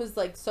show is,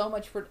 like, so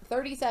much for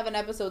 37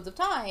 episodes of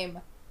time,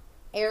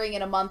 airing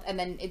in a month, and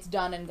then it's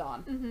done and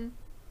gone. Mm-hmm.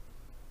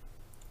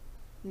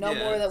 No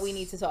Yeah, more that we it's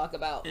need to talk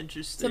about.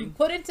 Interesting. To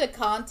put into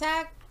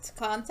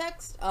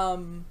context,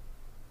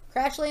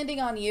 Crash Landing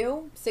on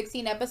You,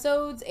 16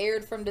 episodes,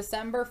 aired from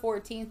December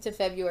 14th to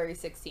February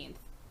 16th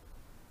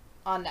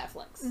on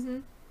Netflix. Mm-hmm.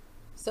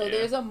 So Yeah.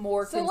 there's a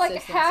more So, consistent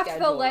like, half the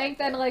schedule length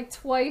right and, there. like,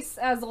 twice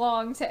as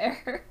long to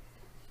air.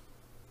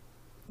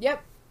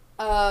 Yep.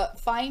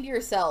 Find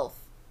Yourself,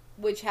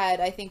 which had,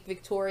 I think,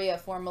 Victoria,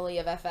 formerly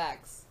of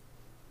FX,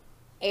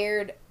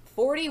 aired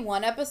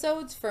 41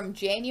 episodes from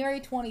January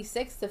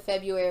 26th to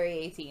February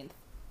 18th.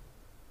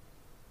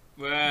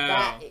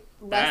 Wow.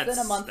 Less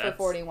than a month for That's-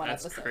 41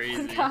 that's episodes.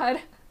 crazy.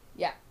 God.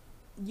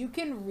 You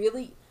can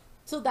really...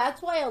 So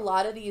that's why a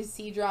lot of these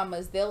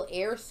C-dramas, they'll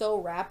air so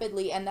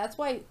rapidly, and that's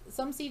why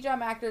some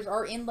C-drama actors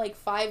are in, like,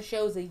 5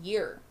 shows a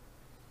year.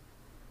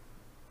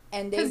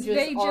 And they Because just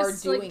they are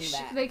just, doing like,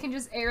 that. they can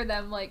just air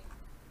them, like,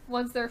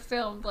 once they're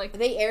filmed, like,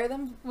 They air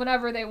them...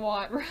 whenever they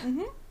want.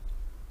 Mm-hmm.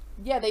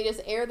 Yeah, they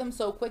just air them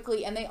so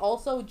quickly, and they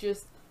also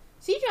just...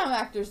 C-drama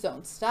actors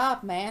don't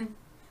stop, man.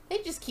 They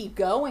just keep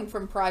going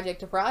from project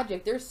to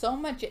project. There's so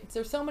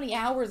many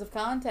hours of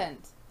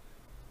content.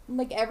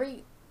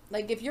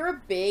 Like, if you're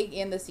big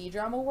in the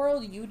C-drama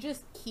world, you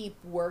just keep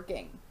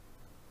working.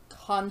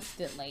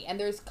 Constantly. And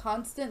there's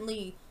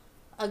constantly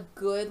a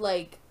good,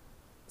 like,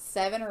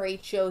 7 or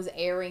 8 shows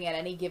airing at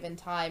any given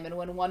time, and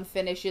when one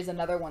finishes,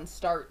 another one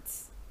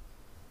starts.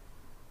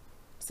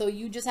 So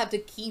you just have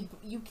to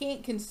you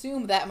can't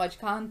consume that much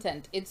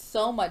content. It's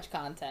so much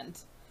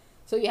content.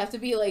 So you have to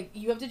be like,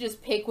 you have to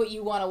just pick what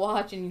you want to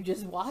watch and you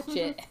just watch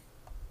it.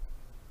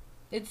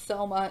 It's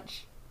so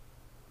much.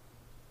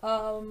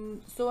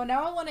 So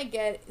now I want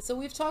to so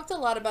we've talked a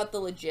lot about the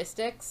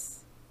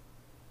logistics.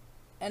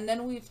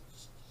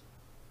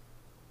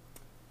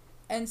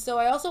 And so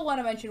I also want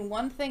to mention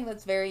one thing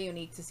that's very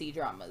unique to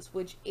C-dramas,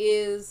 which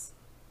is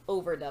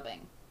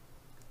overdubbing.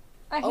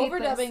 I hate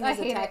Overdubbing this.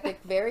 is a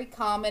tactic very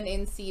common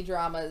in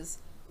C-dramas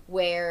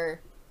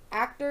where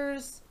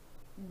actors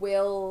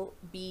will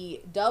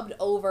be dubbed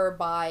over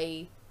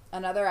by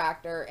another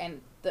actor,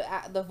 and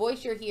the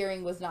voice you're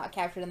hearing was not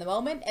captured in the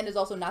moment and is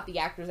also not the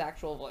actor's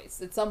actual voice.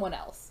 It's someone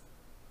else.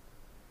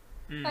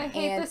 I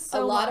hate And this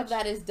so a lot much. of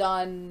that is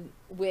done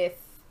with...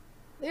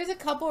 There's a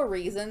couple of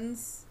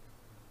reasons.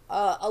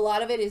 A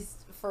lot of it is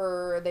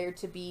for there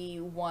to be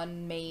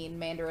one main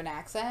Mandarin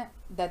accent,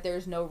 that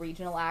there's no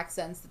regional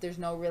accents, that there's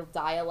no real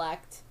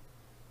dialect.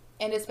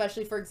 And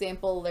especially, for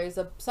example, there's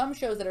some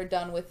shows that are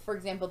done with, for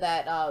example,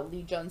 that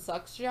Lee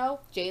Jun-suk's show,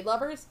 Jade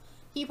Lovers.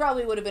 He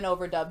probably would have been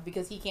overdubbed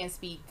because he can't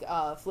speak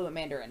fluent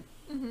Mandarin.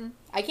 Mm-hmm.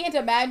 I can't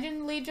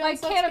imagine Lee Jun-suk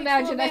I can't speaks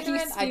imagine fluent that he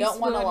Mandarin. speaks I don't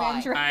want to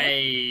fluent lie.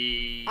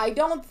 Mandarin. I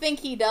don't think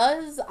he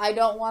does. I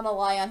don't want to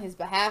lie on his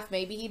behalf.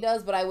 Maybe he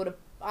does, but I would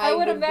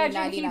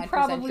imagine be he 99%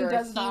 probably sure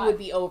does he not. would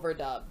be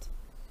overdubbed.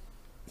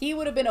 He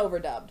would have been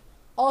overdubbed.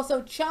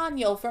 Also,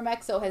 Chanyeol from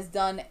EXO has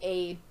done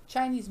a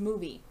Chinese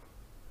movie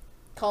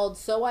called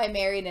So I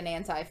Married an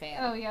Anti-Fan.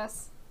 Oh,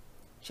 yes.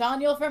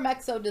 Chanyeol from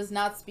EXO does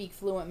not speak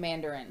fluent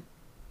Mandarin.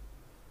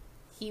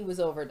 He was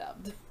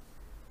overdubbed.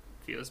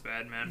 Feels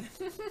bad, man.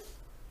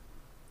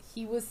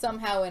 He was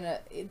somehow in a...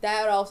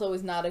 That also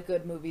is not a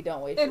good movie.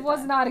 Don't waste your It was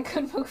time. not a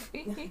good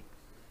movie.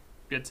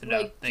 Good to know.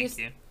 Like, Thank just-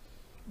 you.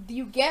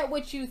 You get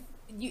what you...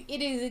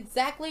 It is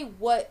exactly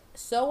what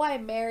So I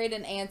Married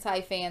an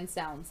Anti-Fan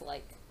sounds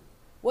like.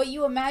 What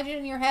you imagine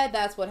in your head,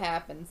 that's what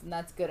happens, and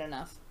that's good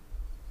enough.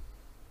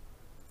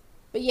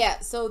 But yeah,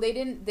 so they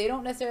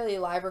don't necessarily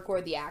live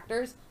record the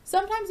actors.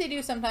 Sometimes they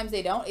do, sometimes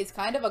they don't. It's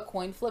kind of a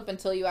coin flip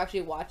until you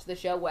actually watch the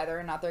show whether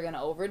or not they're going to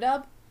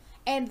overdub.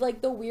 And,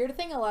 like, the weird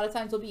thing a lot of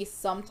times will be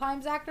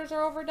sometimes actors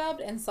are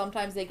overdubbed and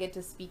sometimes they get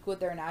to speak with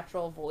their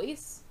natural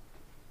voice.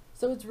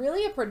 So it's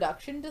really a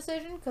production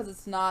decision because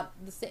it's not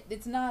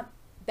it's not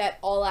that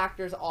all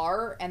actors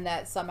are and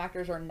that some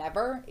actors are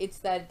never. It's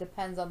that it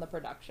depends on the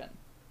production.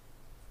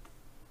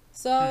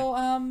 So,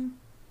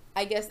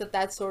 I guess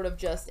that's sort of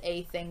just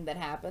a thing that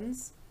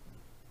happens.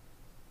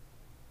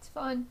 It's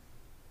fun.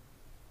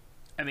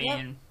 I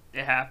mean,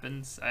 it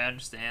happens. I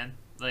understand.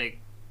 Like,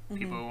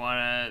 people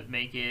want to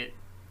make it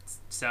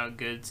sound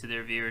good to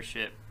their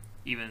viewership,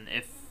 even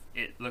if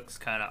it looks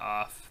kind of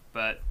off.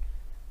 But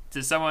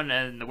to someone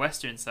in the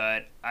Western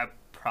side, I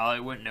probably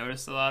wouldn't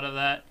notice a lot of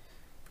that.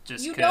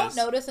 Just you don't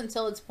notice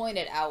until it's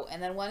pointed out,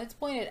 and then when it's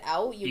pointed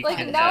out, you like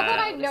kinda now that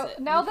I notice know it.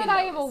 now You that can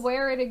I am notice.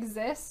 aware it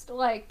exists,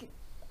 like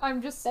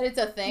I'm just That it's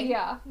a thing.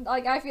 yeah,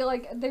 like I feel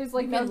like there's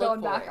like You no can look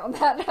going for back it. on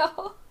that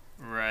now.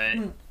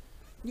 Right.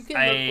 You can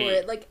look for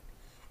it. Like,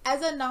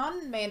 as a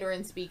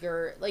non-Mandarin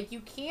speaker, like, you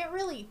can't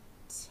really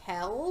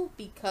tell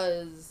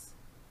because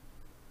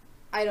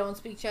I don't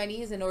speak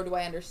Chinese and nor do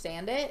I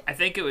understand it. I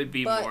think it would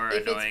be But more if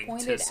it's annoying to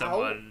pointed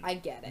someone out, I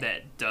get it.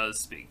 that does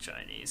speak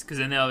Chinese, because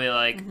then they'll be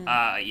like,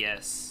 ah,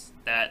 yes,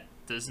 that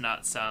does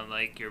not sound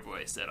like your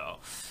voice at all.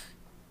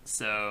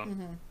 So,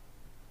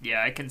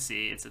 yeah, I can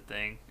see it's a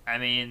thing. I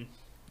mean,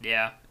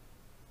 yeah,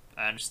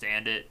 I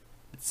understand it.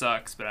 It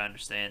sucks, but I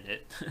understand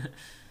it.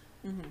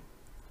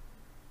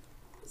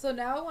 So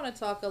now I want to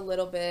talk a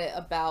little bit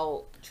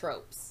about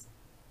tropes.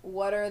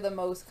 What are the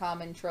most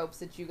common tropes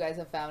that you guys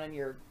have found in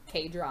your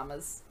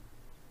K-dramas?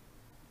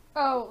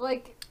 Oh,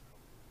 like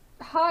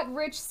hot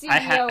rich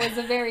CEO is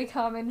a very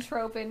common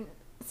trope in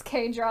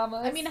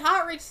K-dramas. I mean,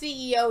 hot rich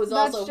CEO is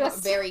That's also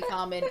just- very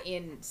common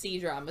in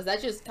C-dramas.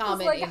 That's just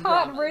common like in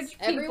hot dramas. rich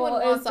people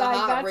Everyone is wants a like,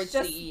 hot that's rich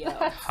just-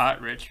 CEO.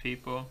 Hot rich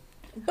people.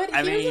 But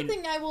I here's mean- the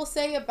thing I will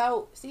say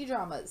about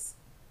C-dramas.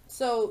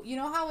 So, you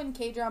know how in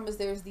K-dramas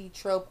there's the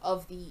trope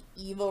of the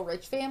evil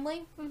rich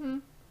family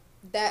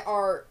that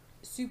are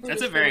super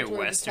That's a very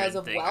discriminatory Western because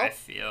of thing, wealth? I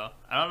feel.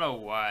 I don't know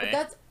why.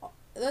 But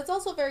that's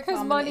also very 'Cause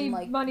common in,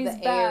 like, money's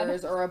The bad.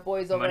 Heirs or A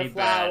Boys Over Money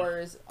bad.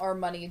 Flowers or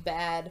Money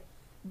Bad.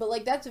 But,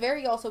 like, that's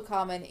very also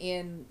common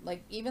in,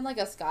 like, even, like,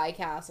 a Sky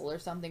Castle or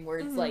something where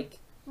it's, like,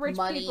 Rich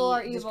money people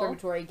are evil.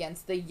 discriminatory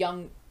against the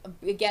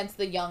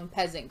young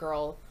peasant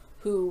girl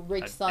who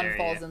rich How son dare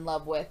falls you. in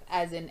love with,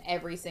 as in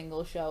every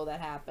single show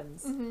that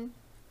happens.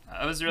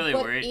 I was really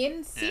But worried.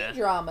 in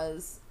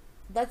C-dramas,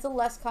 that's a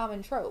less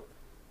common trope.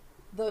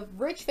 The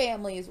rich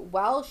families,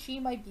 while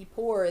she might be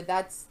poor,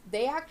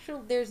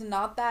 there's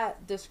not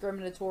that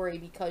discriminatory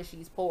because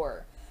she's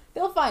poor.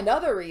 They'll find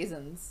other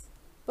reasons.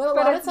 But a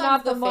lot of it's not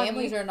times the the money.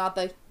 families are not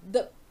the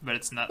But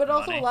it's not but the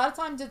also money. a lot of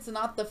times it's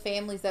not the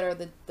families that are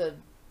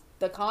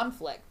the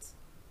conflict.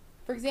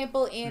 For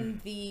example,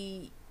 in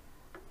the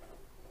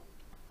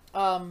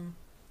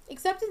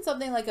except in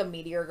something like a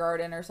Meteor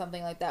Garden or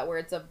something like that, where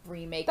it's a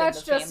remake That's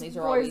and the just families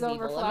are always Boys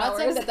Over evil. I'm not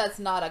saying Flowers. that that's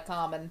not a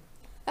common.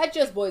 That's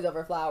just Boys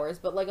Over Flowers,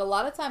 but like a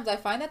lot of times I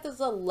find that there's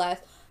a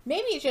less.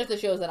 Maybe it's just the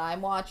shows that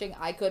I'm watching.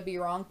 I could be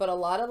wrong, but a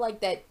lot of like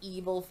that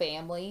evil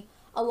family.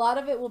 A lot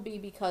of it will be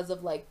because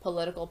of like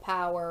political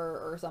power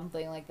or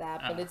something like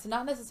that, but it's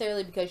not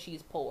necessarily because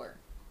she's poor.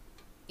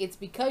 It's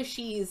because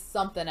she's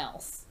something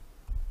else.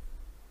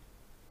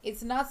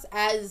 It's not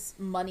as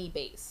money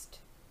based.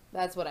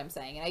 That's what I'm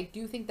saying, and I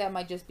do think that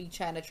might just be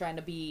China trying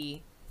to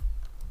be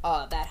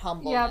that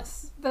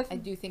humbleness. the I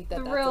do think that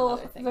the that's real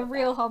another thing. the with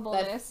real that.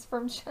 humbleness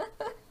from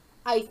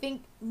I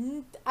think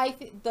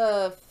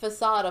the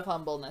facade of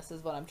humbleness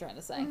is what I'm trying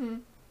to say.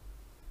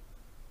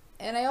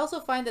 And I also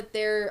find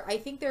that I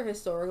think their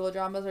historical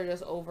dramas are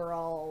just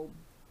overall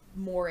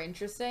more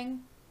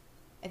interesting.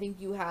 I think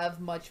you have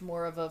much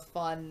more of a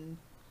fun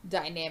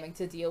dynamic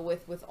to deal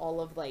with all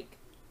of like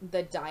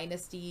the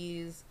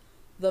dynasties.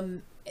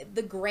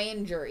 The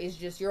grandeur is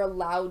just, you're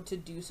allowed to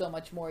do so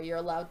much more. You're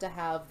allowed to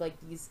have like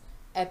these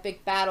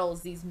epic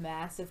battles, these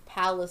massive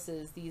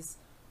palaces, these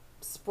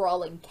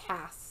sprawling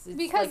casts.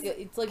 It's like being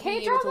able to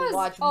K-dramas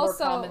watch more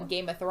also- common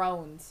Game of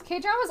Thrones.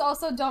 K-dramas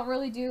also don't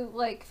really do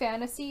like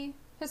fantasy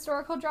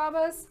historical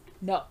dramas.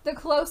 No. The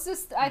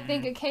closest I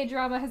think a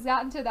K-drama has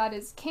gotten to that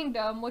is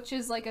Kingdom, which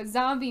is like a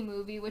zombie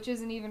movie, which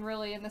isn't even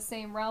really in the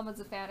same realm as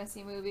a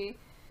fantasy movie.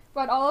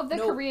 But all of the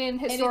No, Korean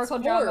and it's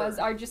historical horror. dramas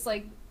are just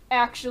like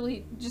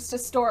actually just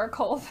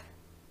historical.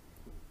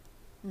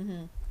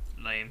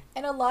 Lame.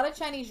 And a lot of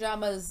Chinese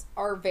dramas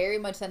are very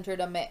much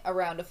centered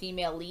around a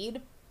female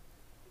lead,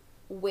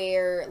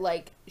 where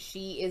like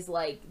she is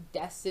like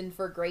destined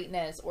for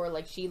greatness, or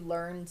like she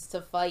learns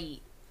to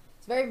fight.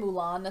 It's very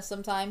Mulan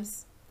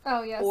sometimes,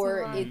 Oh yes.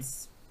 or Mulan.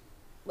 it's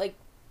like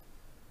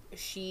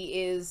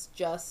she is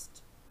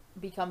just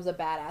becomes a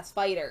badass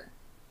fighter,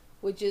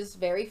 which is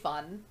very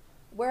fun.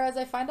 Whereas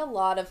I find a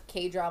lot of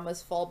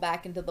K-dramas fall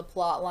back into the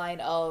plot line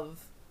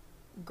of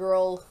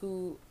girl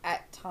who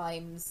at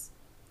times,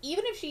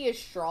 even if she is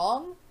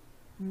strong,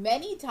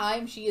 many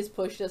times she is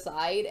pushed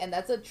aside, and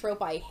that's a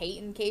trope I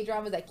hate in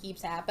K-dramas that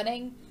keeps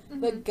happening.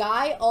 The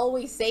guy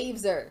always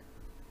saves her.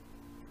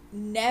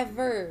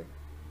 Never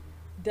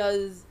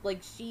does,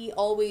 like, she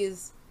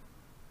always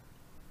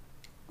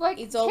Like,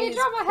 It's always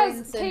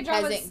prince and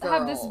K-dramas peasant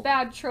have this girl.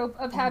 bad trope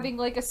of having,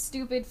 like, a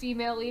stupid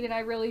female lead, and I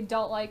really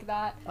don't like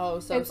that. Oh,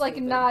 so It's, like,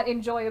 stupid. not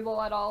enjoyable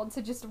at all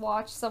to just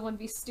watch someone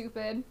be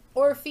stupid.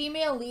 Or a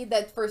female lead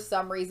that for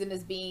some reason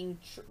is being,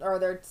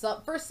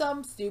 for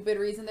some stupid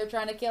reason they're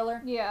trying to kill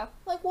her. Yeah.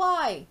 Like,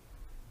 why?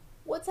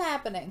 What's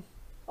happening?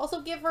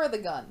 Also, give her the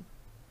gun.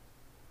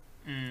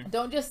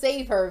 Don't just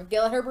save her.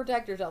 Let her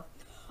protect herself.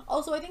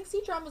 Also, I think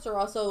C-dramas are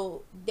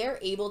also, they're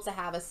able to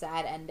have a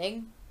sad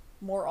ending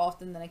more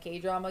often than a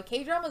K-drama.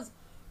 K-dramas,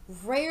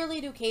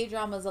 rarely do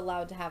K-dramas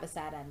allowed to have a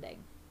sad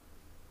ending.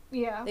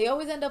 Yeah. They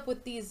always end up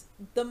with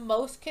the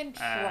most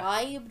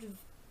contrived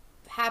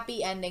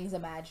happy endings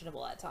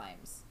imaginable at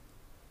times.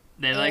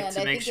 They like And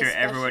to I make think sure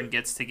everyone especially-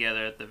 gets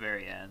together at the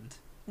very end.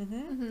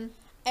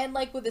 And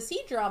like with the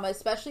C-drama,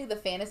 especially the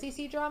fantasy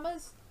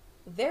C-dramas,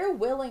 they're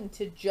willing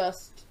to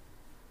just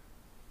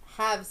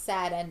have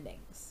sad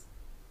endings.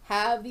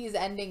 Have these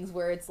endings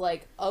where it's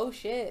like, oh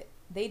shit,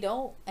 they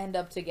don't end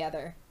up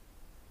together.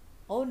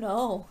 Oh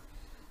no.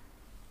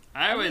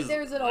 I mean, always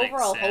there's an like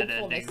overall sad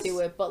hopefulness endings. to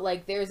it, but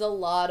like there's a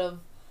lot of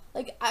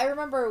like I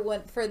remember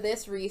when for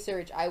this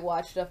research I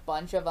watched a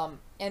bunch of them,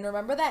 and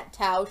remember that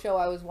Tao show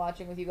I was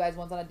watching with you guys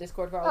once on a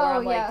Discord call where Oh,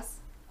 I'm like, yes.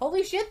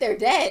 holy shit, they're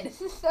dead.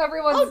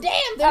 Everyone's, Oh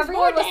damn, there's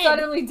everyone more was dead.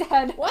 suddenly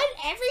dead. What?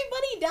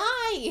 Everybody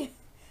died.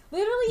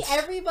 Literally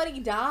everybody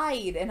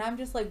died, and I'm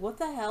just like, what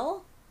the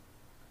hell?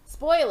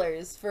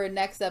 Spoilers for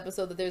next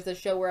episode that there's a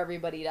show where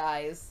everybody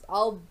dies.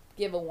 I'll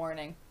give a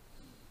warning.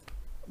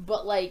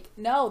 But like,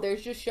 no,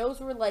 there's just shows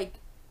where like,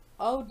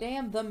 oh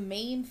damn, the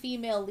main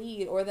female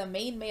lead or the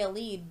main male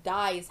lead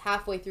dies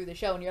halfway through the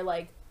show, and you're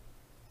like,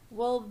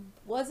 well,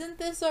 wasn't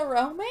this a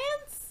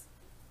romance?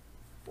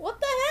 What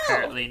the hell?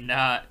 Apparently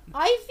not.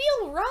 I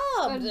feel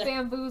robbed. And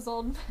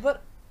bamboozled.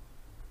 But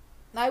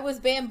I was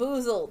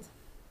bamboozled.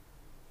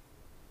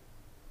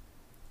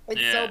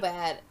 It's so Yeah.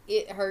 bad.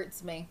 It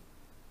hurts me.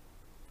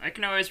 I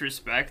can always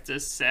respect a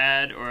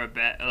sad or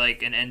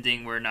like an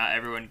ending where not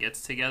everyone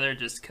gets together,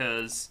 just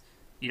because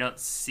you don't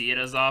see it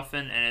as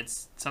often, and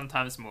it's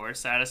sometimes more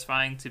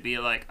satisfying to be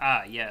like,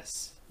 ah,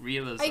 yes,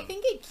 realism. I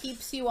think it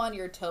keeps you on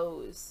your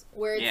toes.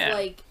 Where it's Yeah.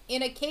 like,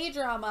 in a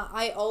K-drama,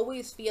 I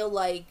always feel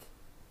like,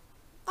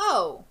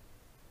 oh,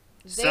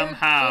 they're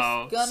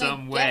Somehow, just gonna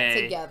some get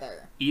way,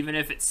 together. even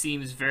if it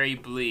seems very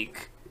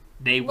bleak,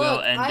 they Look,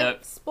 will end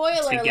up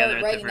spoiler together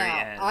alert at the right very now.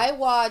 end. I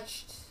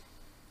watched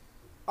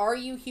Are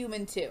You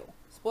Human 2?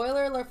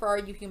 Spoiler alert for Are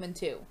You Human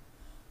 2.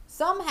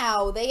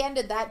 Somehow they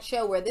ended that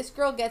show where this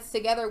girl gets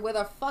together with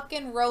a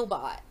fucking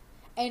robot.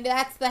 And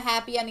that's the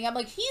happy ending. I'm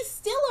like, he's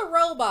still a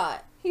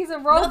robot. He's a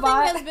robot.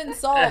 Nothing has been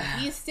solved.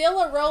 He's still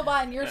a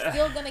robot and you're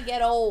still gonna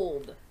get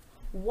old.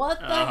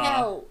 What the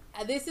hell?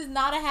 This is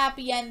not a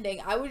happy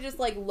ending. I was just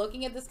like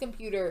looking at this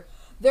computer.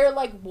 They're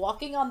like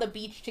walking on the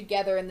beach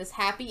together in this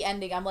happy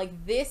ending. I'm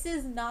like, this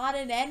is not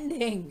an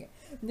ending.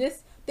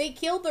 They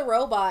killed the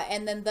robot,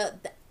 and then the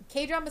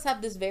K-dramas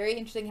have this very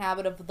interesting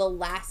habit of the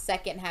last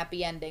second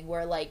happy ending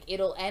where like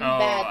it'll end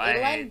bad. I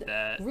It'll hate end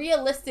that.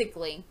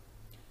 realistically.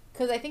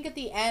 Because I think at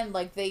the end,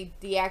 like, they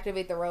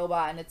deactivate the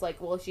robot, and it's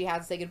like, well, she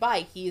has to say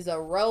goodbye. He's a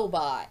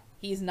robot.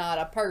 He's not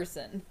a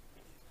person.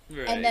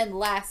 Right. And then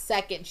last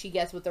second, she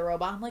gets with the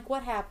robot. I'm like,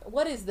 what happened?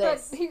 What is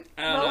this? I don't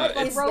know, Robot,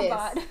 What is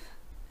robot. this?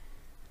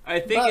 I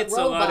think But it's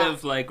a lot robot.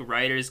 of like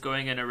writers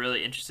going in a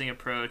really interesting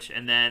approach,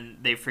 and then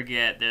they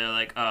forget. They're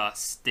like, "Oh,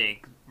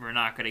 stink! We're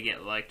not gonna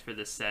get liked for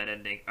this sad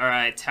ending." All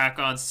right, tack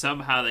on.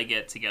 Somehow they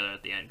get together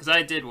at the end. Because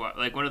I did watch,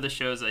 like, one of the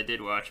shows I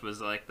did watch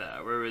was like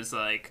that, where it was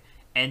like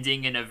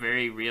ending in a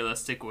very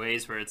realistic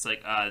ways, where it's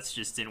like, "Ah, this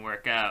just didn't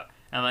work out."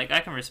 And I'm like, I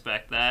can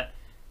respect that,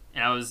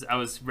 and I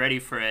was ready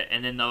for it.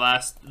 And then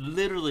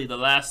literally the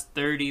last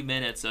 30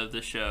 minutes of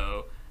the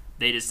show,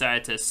 they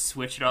decided to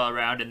switch it all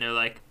around, and they're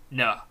like,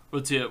 "No,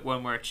 we'll do it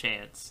one more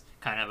chance,"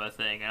 kind of a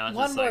thing. And I was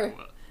One just more. like,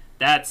 well,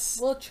 "That's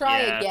We'll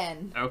try yeah,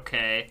 again.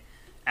 Okay,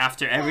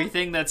 after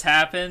everything that's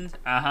happened,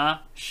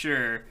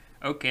 sure,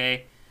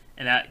 okay."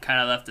 And that kind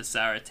of left a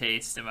sour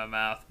taste in my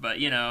mouth. But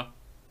you know,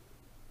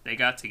 they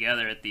got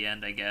together at the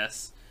end, I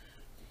guess.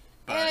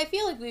 But And I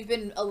feel like we've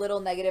been a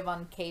little negative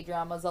on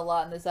K-dramas a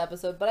lot in this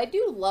episode, but I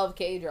do love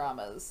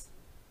K-dramas.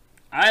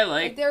 I Like,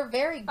 like. they're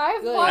very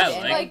I've good. watched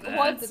and like like that.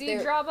 one that C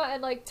they're- drama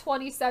and like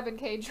 27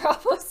 K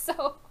dramas,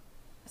 so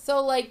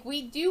So, like,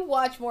 we do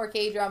watch more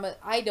K-drama.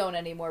 I don't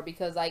anymore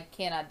because I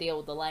cannot deal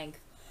with the length.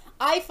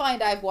 I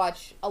find I've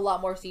watched a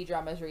lot more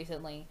C-dramas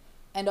recently,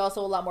 and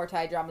also a lot more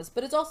Thai dramas,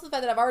 but it's also the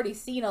fact that I've already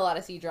seen a lot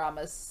of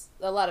C-dramas,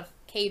 a lot of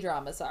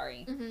K-dramas,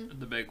 sorry.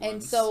 The big ones.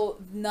 And so,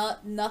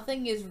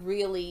 nothing is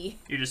really...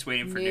 You're just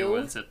waiting for new. new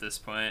ones at this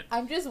point.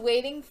 I'm just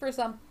waiting for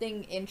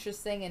something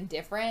interesting and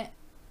different.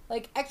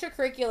 Like,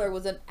 Extracurricular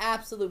was an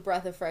absolute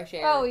breath of fresh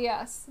air. oh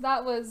yes,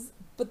 that was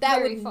but that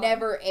very would fun.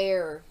 never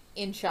air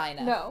in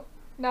China. no,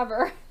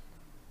 never.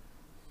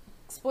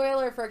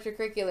 Spoiler for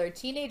Extracurricular,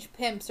 teenage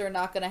pimps are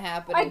not going to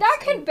happen. That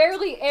can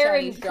barely air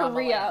in Chinese drama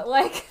Korea. land.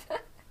 Like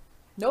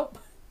Nope.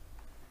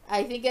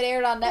 I think it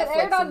aired on it Netflix,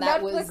 aired on and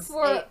that Netflix was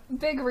for a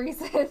big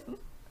reason.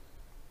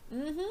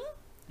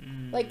 Mm-hmm.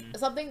 Like,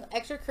 something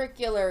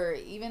extracurricular,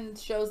 even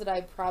shows that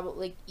I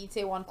probably, like,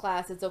 Itaewon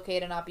Class, It's Okay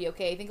to Not Be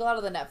Okay. I think a lot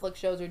of the Netflix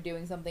shows are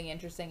doing something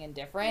interesting and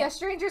different. Yeah,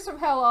 Strangers from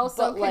Hell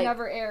also But, can like,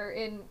 never air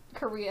in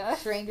Korea.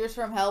 Strangers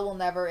from Hell will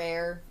never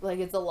air. Like,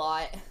 it's a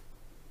lot.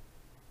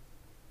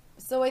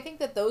 So I think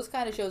that those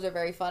kind of shows are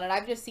very fun, and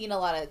I've just seen a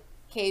lot of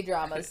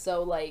K-dramas,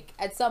 so, like,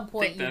 at some I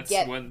point think you that's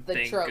get one the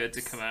thing tropes. good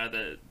to come out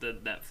of the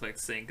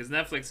Netflix thing, because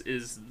Netflix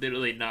is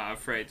literally not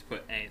afraid to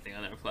put anything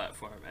on their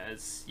platform,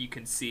 as you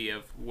can see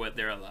of what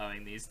they're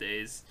allowing these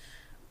days.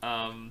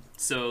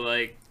 So,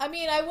 like... I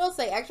mean, I will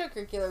say,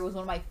 Extracurricular was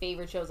one of my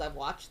favorite shows I've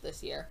watched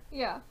this year.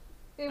 Yeah,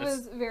 it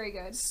was very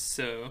good.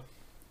 So,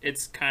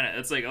 it's kind of...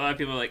 It's like, a lot of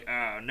people are like,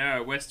 oh,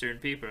 no, Western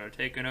people are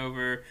taking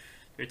over...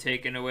 They're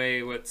taking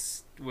away what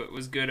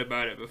was good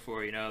about it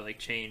before, you know, like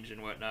change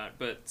and whatnot.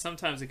 But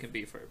sometimes it can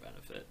be for a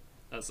benefit.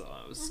 That's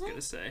all I was gonna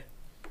say.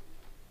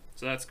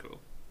 So that's cool.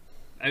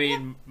 I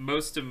mean,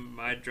 most of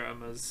my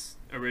dramas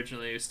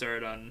originally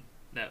started on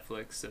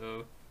Netflix,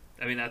 so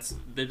I mean that's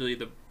literally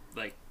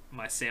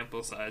my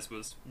sample size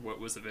was what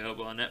was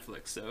available on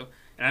Netflix. So,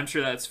 and I'm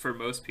sure that's for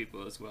most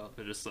people as well.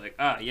 They're just like,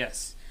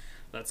 yes,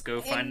 let's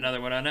go find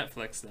another one on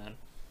Netflix then.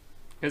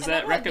 Because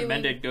that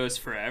recommended goes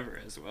forever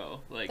as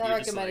well. Like that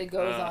recommended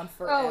goes on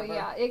forever. Oh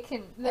yeah, it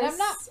can. There's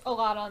a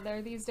lot on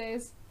there these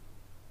days.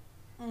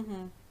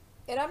 Mm-hmm.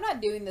 And I'm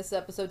not doing this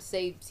episode to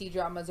say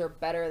C-dramas are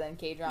better than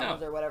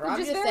K-dramas or whatever. They're I'm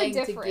just saying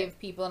different. to give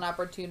people an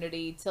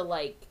opportunity to,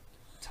 like,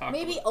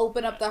 maybe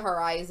open up the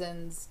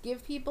horizons.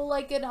 Give people,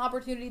 like, an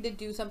opportunity to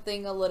do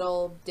something a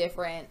little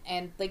different.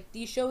 And, like,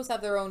 these shows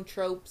have their own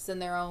tropes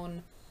and their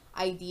own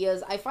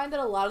ideas. I find that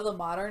a lot of the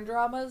modern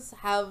dramas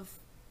have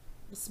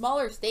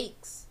smaller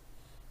stakes.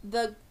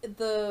 A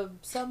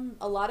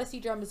lot of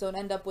C-dramas don't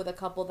end up with a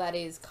couple that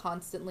is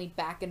constantly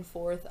back and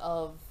forth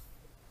of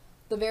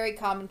the very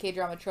common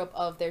K-drama trope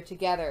of they're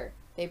together,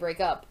 they break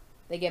up,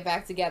 they get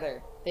back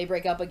together, they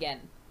break up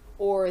again,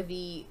 or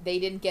they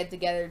didn't get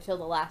together till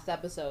the last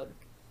episode.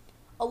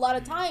 A lot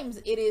of times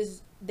it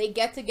is they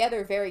get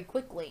together very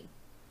quickly,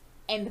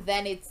 and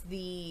then it's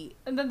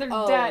and then they're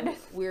dead.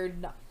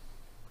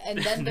 And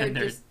then they're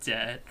just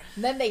dead.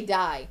 And then they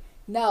die.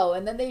 No,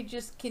 and then they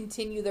just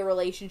continue the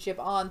relationship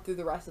on through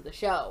the rest of the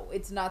show.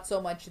 It's not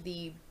so much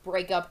the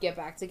break up, get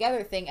back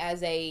together thing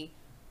as a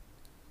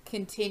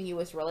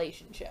continuous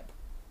relationship.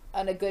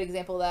 And a good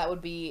example of that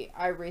would be,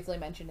 I recently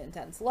mentioned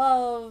Intense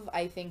Love.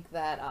 I think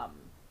that,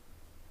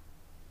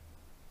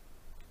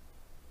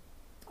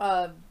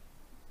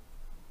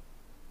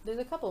 there's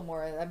a couple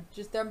more.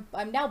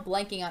 I'm now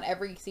blanking on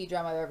every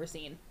C-drama I've ever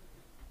seen.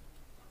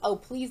 Oh,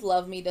 Please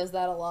Love Me does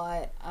that a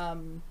lot.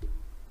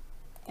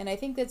 And I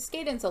think that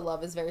Skate Into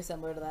Love is very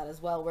similar to that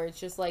as well, where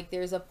it's just like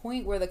there's a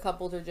point where the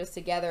couples are just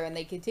together and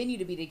they continue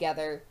to be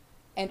together.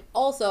 And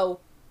also,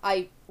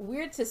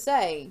 weird to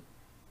say,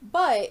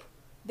 but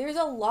there's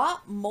a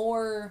lot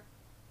more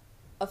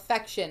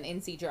affection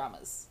in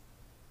C-dramas.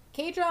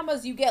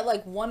 K-dramas, you get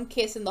like one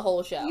kiss in the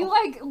whole show. You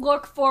like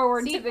look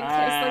forward to the kiss.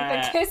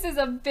 Like the kiss is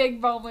a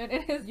big moment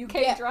in his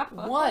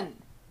K-drama.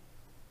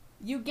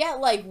 You get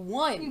like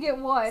one. You get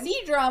one.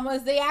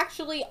 C-dramas, they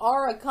actually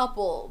are a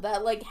couple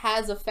that like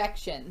has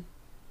affection.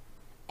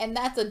 And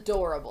that's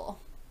adorable.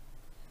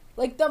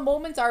 Like the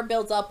moments are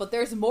built up, but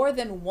there's more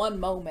than one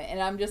moment.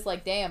 And I'm just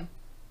like, damn.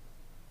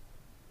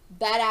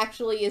 That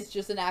actually is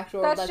just an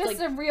actual... That's just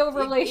like, a real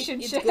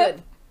relationship. It's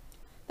good.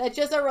 That's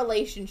just a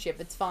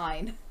relationship. It's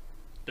fine.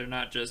 They're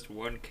not just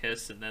one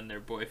kiss and then their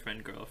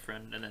boyfriend,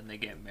 girlfriend, and then they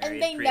get married. And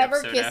they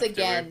never kiss afterward.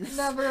 again.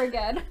 Never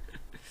again.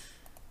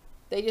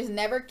 They just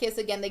never kiss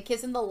again. They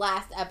kiss in the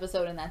last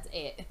episode and that's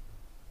it.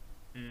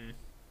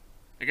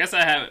 I guess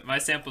I have... My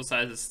sample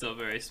size is still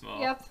very small.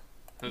 Yep.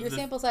 Your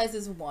sample size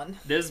is 1.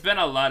 There's been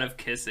a lot of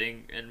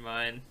kissing in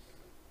mine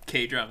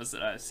K-dramas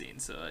that I've seen,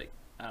 so like,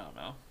 I don't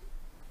know.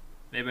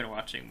 Maybe I've been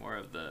watching more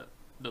of the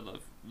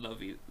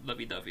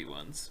lovey-dovey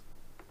ones.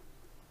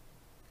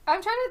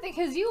 I'm trying to think,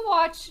 because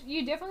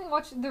you definitely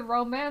watch the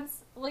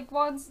romance, like,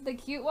 ones, the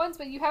cute ones,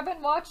 but you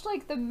haven't watched,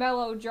 like, the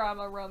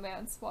melodrama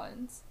romance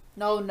ones.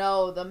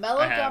 No, the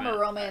melodrama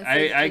romance.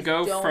 I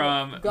go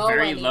from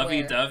very anywhere.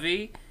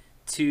 lovey-dovey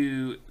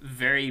to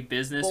very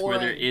business Boring. where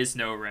there is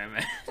no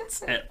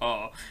romance at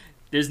all.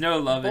 There's no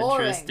love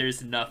interest,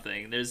 there's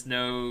nothing. There's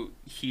no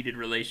heated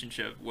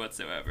relationship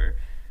whatsoever,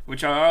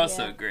 which are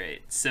also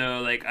great.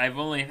 So, like, I've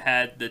only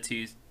had the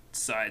two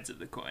sides of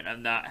the coin. I've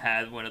not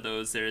had one of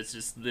those there's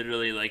just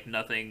literally, like,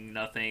 nothing,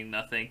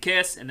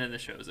 kiss, and then the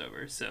show's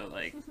over. So,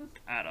 like,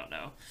 I don't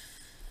know.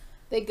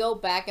 They go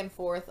back and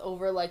forth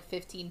over, like,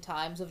 15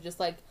 times of just,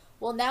 like,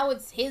 well, now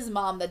it's his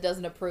mom that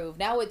doesn't approve.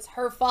 Now it's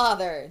her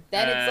father.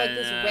 Then it's, like,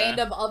 this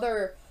random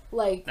other,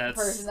 like,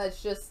 person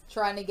that's just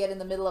trying to get in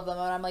the middle of them.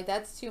 And I'm like,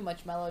 that's too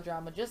much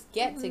melodrama. Just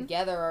get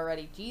together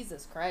already.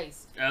 Jesus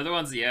Christ. The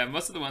ones,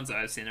 most of the ones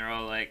I've seen are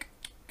all like,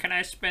 can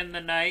I spend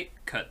the night?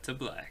 Cut to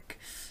black.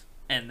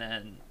 And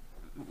then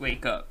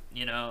wake up,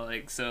 you know?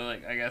 Like, so,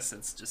 like, I guess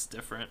it's just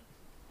different.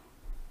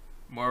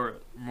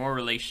 More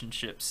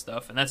relationship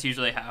stuff. And that's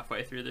usually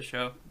halfway through the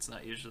show. It's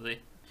not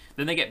usually...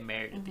 Then they get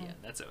married at the end.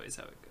 That's always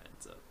how it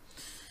ends up.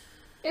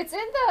 It's in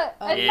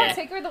Yeah.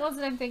 particular, the ones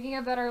that I'm thinking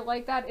of that are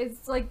like that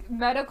is like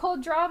medical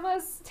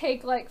dramas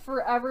take like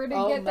forever to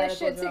get their medical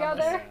shit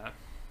dramas. together. Yeah.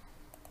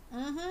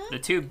 Mm-hmm. They're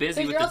too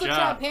busy Because with you're the also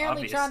job,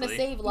 apparently obviously. trying to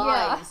save Yeah.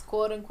 lives,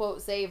 quote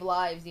unquote save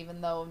lives,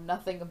 even though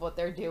nothing of what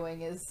they're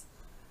doing is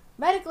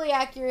medically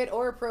accurate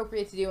or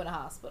appropriate to do in a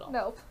hospital.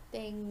 Nope.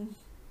 Ding.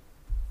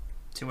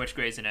 Too much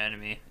Grey's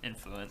Anatomy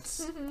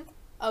influence.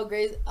 Oh,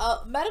 Grey's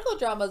medical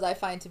dramas I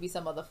find to be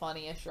some of the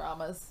funniest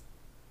dramas.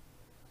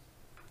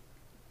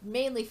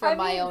 Mainly from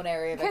my own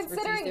area of expertise,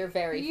 considering they're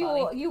very you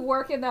funny. you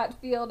work in that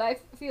field, I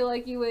feel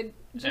like you would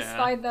just Yeah.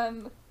 find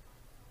them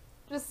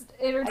just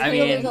I entertaining.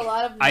 feel mean, there's a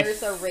lot of I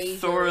nurse erasure.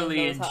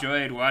 thoroughly in those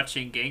enjoyed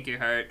watching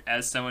Genki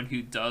as someone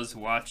who does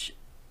watch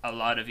a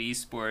lot of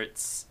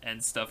esports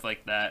and stuff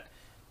like that.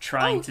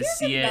 Trying to here's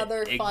see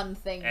another it fun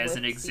thing as with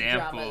an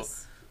example.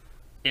 C-dramas.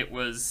 It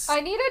was I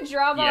need a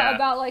drama Yeah.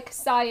 about like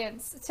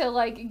science to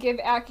like give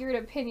accurate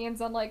opinions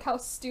on like how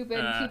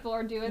stupid people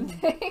are doing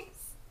things.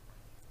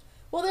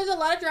 Well, there's a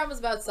lot of dramas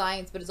about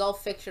science, but it's all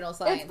fictional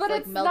science. But like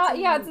it's not.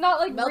 Yeah, it's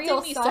not like Melting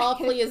real Me science.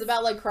 Softly is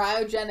about like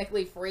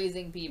cryogenically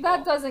freezing people.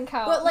 That doesn't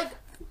count. But like,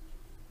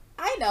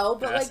 I know,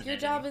 but like your Fascinating.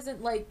 job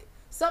isn't like.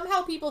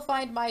 Somehow people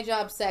find my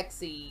job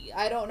sexy.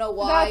 I don't know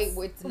why That's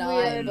it's not,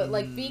 weird. but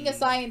like being a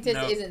scientist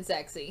Nope. isn't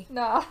sexy.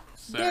 nah.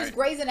 sorry. There's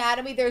Grey's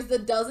Anatomy. There's the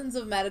dozens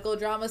of medical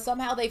dramas.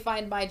 Somehow they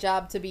find my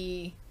job to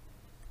be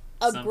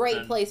a great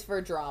Something. place for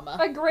drama.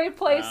 A great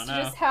place I to don't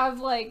know. just have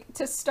like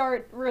to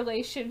start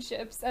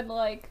relationships and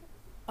like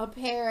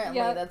Apparently,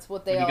 Yeah. that's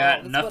what they you all.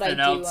 got That's what I nothing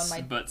do on else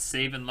my. but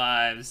saving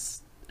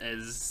lives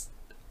is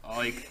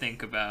all you can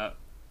think about.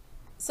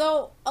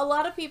 So a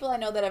lot of people I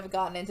know that have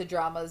gotten into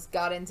dramas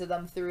got into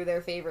them through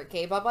their favorite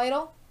K-pop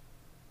idol,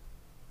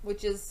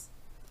 which is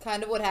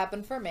kind of what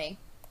happened for me.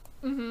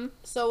 mm-hmm.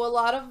 So a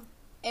lot of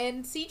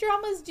C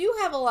dramas do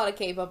have a lot of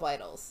K-pop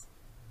idols.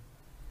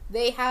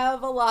 They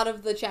have a lot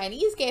of the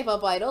Chinese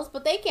K-pop idols,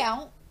 but they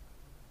count.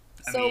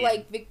 I So mean,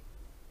 like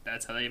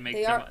That's how they make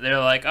They them. are- They're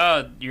like,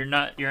 oh, you're in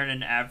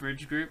an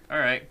average group. All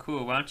right,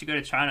 cool. Why don't you go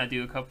to China,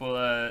 do a couple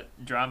of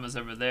dramas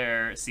over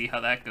there, see how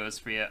that goes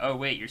for you? Oh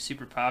wait, you're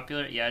super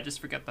popular. Yeah, just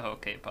forget the whole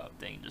K-pop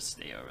thing. Just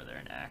stay over there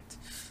and act.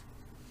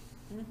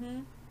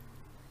 Mm-hmm.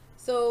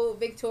 So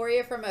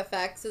Victoria from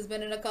FX has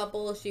been in a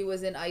couple. She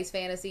was in Ice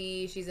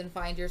Fantasy. She's in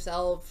Find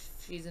Yourself.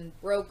 She's in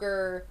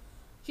Broker.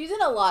 She's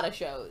in a lot of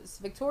shows.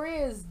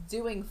 Victoria is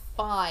doing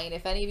fine.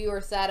 If any of you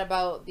are sad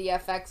about the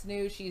FX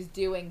news, she's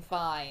doing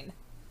fine.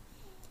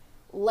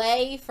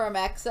 Lay from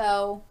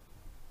EXO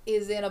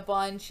is in a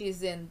bunch.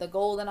 He's in The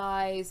Golden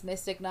Eyes,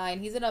 Mystic 9.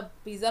 He's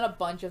done a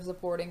bunch of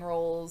supporting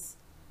roles.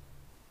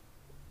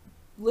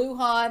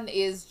 Luhan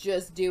is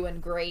just doing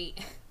great.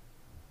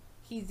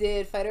 He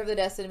did Fighter of the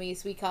Destiny,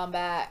 Sweet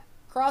Combat,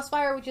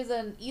 Crossfire, which is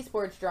an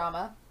esports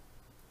drama,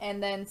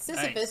 and then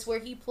Sisyphus, Nice. where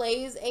he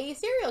plays a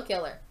serial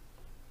killer.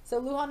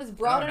 So Luhan is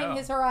broadening no.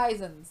 his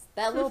horizons.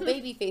 That little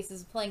baby face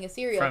is playing a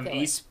serial From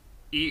killer.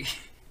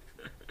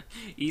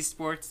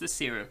 esports to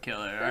serial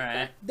killer. All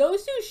right.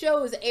 Those two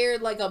shows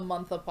aired like a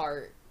month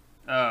apart.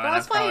 Oh, and I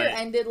Crossfire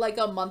probably- ended like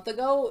a month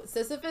ago.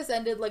 Sisyphus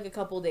ended like a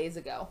couple days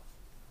ago.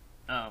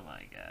 Oh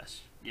my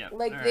gosh. Yep.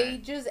 Like all they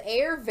right. just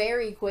air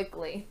very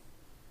quickly.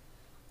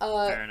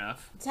 Fair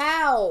enough.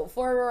 Tao,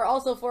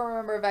 former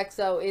member of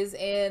EXO, is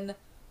in a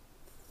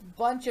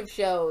bunch of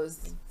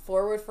shows.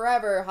 Forward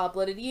Forever, Hot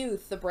Blooded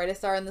Youth, The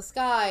Brightest Star in the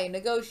Sky,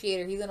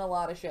 Negotiator. He's in a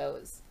lot of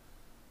shows.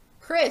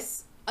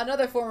 Chris,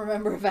 another former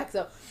member of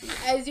EXO.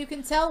 As you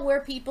can tell,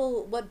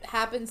 what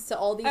happens to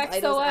all these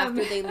idols XOM.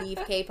 after they leave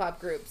K-pop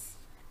groups.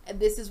 And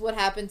this is what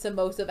happened to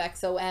most of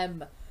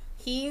XOM.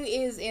 He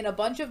is in a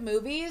bunch of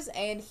movies,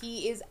 and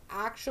he is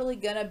actually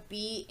gonna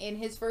be in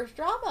his first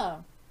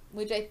drama,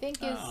 which I think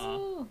is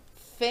Aw.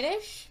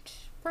 finished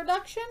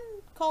production,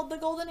 called The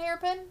Golden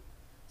Hairpin.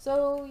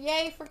 So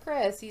yay for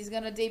Chris. He's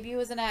gonna debut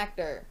as an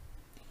actor.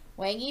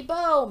 Wang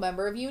Yibo,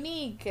 member of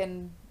Unique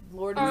and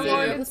Lord and Our Savior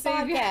Lord of and this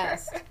Savior.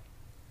 podcast.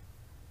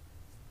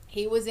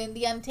 He was in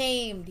The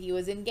Untamed. He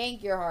was in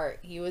Gank Your Heart.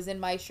 He was in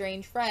My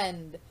Strange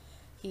Friend.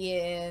 He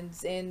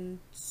is in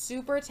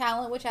Super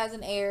Talent, which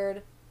hasn't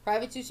aired.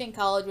 Private Tuesday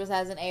College, which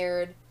hasn't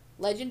aired.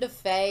 Legend of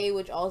Faye,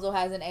 which also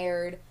hasn't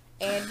aired.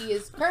 And he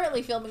is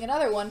currently filming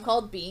another one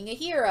called Being a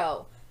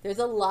Hero. There's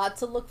a lot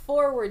to look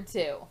forward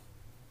to.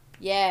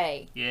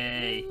 Yay.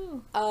 Yay.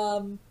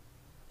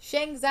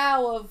 Sheng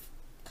Zhao of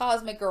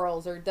Cosmic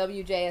Girls, or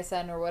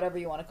WJSN, or whatever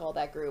you want to call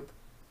that group.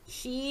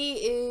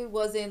 She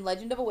was in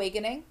Legend of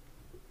Awakening.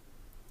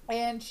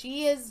 And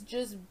she is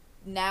just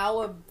now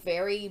a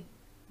very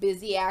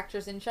busy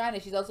actress in China.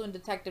 She's also in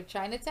Detective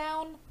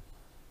Chinatown.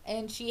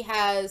 And she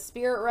has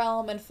Spirit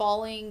Realm and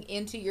Falling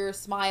Into Your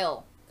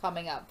Smile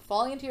coming up.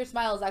 Falling Into Your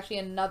Smile is actually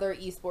another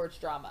esports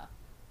drama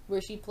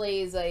where she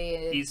plays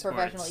a Esports.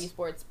 professional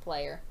esports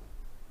player.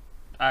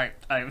 I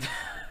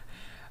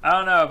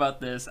don't know about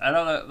this. I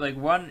don't know. Like,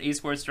 one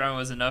esports drama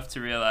was enough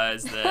to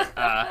realize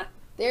that.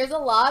 There's a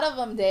lot of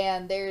them,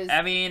 Dan. There's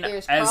I mean,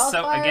 there's as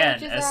Crossfire,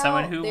 which is as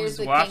someone out. who There's has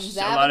the watched King's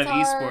a lot of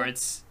Avatar.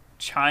 esports,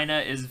 China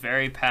is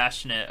very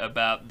passionate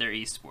about their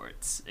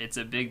esports. It's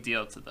a big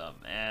deal to them,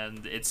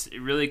 and it's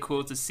really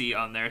cool to see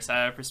on their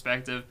side of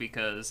perspective,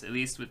 because at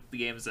least with the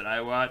games that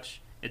I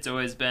watch, it's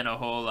always been a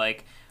whole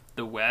like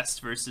the West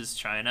versus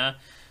China.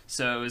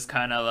 So it was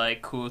kind of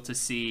like cool to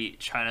see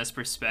China's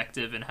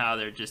perspective and how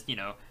they're just,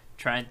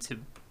 trying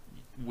to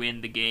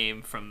win the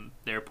game from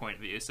their point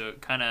of view. So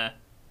it kind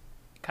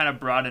of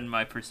broadened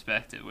my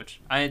perspective, which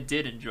I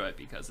did enjoy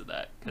because of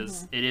that,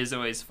 because it is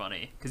always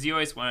funny, because you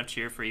always want to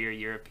cheer for your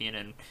European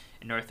and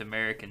North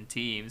American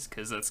teams,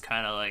 because that's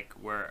kind of like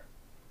where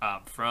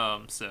I'm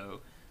from, so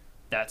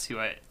that's who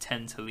I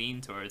tend to lean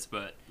towards.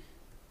 But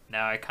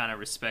now I kind of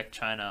respect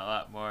China a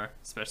lot more,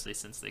 especially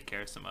since they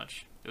care so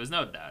much. There was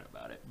no doubt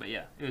about it, but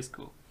yeah, it was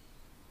cool.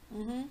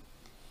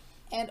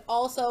 And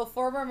also,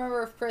 former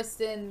member of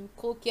Kristen,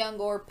 Kulkyung,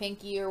 or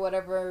Pinky, or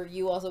whatever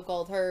you also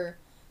called her,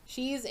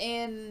 she's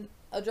in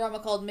a drama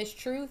called Miss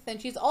Truth,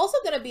 and she's also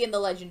going to be in The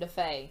Legend of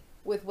Faye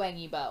with Wang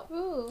Yibo.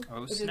 Ooh.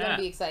 Oh, which is going to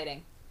be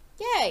exciting.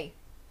 Yay!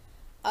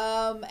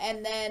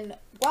 And then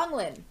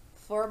Guanglin,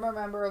 former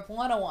member of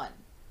 101.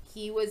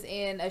 He was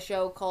in a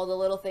show called A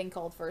Little Thing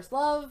Called First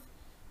Love,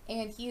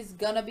 and he's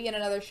going to be in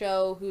another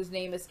show whose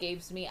name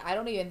escapes me. I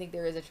don't even think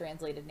there is a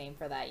translated name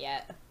for that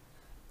yet.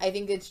 I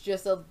think it's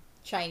just a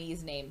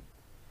Chinese name.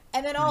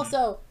 And then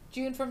also,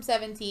 June from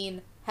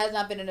 17 has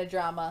not been in a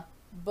drama,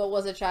 but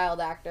was a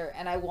child actor,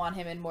 and I want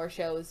him in more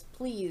shows.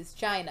 Please,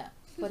 China,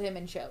 put him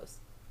in shows.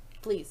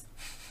 Please.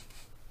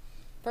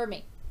 For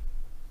me.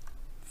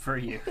 For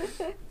you.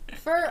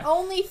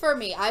 Only for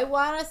me. I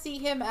want to see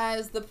him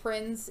as the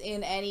prince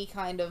in any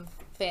kind of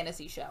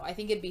fantasy show. I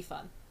think it'd be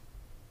fun.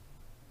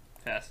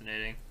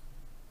 Fascinating.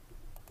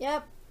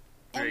 Yep.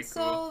 Very and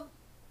so, cool.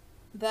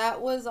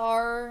 that was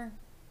our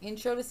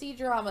intro to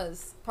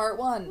C-dramas, part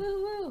 1.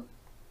 Woo woo.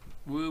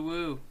 Woo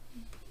woo.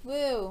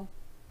 Woo.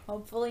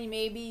 Hopefully,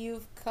 maybe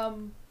you've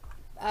come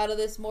out of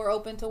this more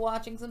open to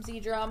watching some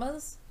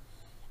C-dramas.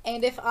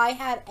 And if I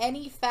had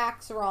any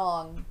facts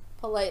wrong,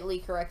 politely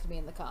correct me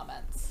in the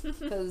comments.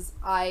 Because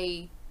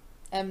I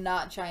am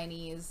not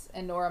Chinese,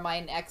 and nor am I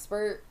an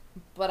expert,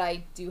 but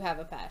I do have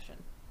a passion.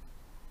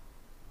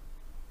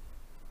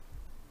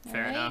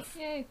 Fair Alright. enough.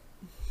 Yay.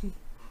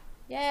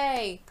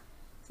 Yay!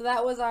 So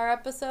that was our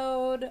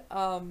episode.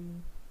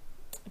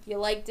 If you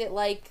liked it,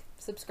 like,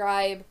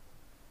 subscribe,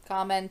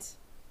 comment.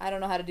 I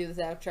don't know how to do this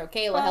outro.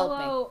 Kayla, help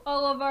me. Follow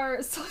all of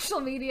our social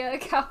media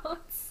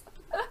accounts.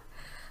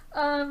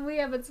 We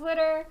have a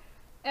Twitter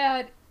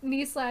at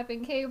Knee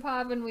Slapping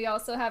K-pop, and we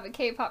also have a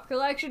K-pop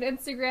collection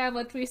Instagram,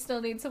 which we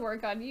still need to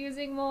work on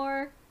using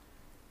more.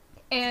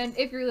 And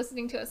if you're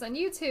listening to us on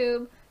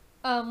YouTube,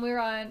 we're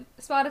on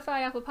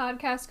Spotify, Apple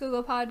Podcasts,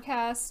 Google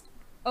Podcasts,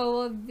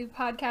 all of the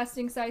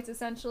podcasting sites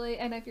essentially.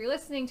 And if you're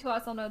listening to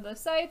us on one of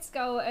those sites,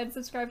 go and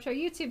subscribe to our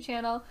YouTube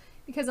channel,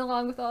 because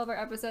along with all of our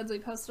episodes, we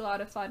post a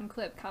lot of fun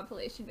clip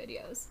compilation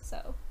videos.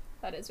 So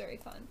that is very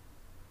fun.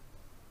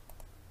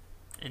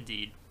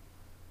 Indeed.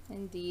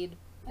 Indeed.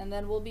 And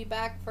then we'll be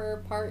back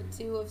for part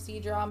 2 of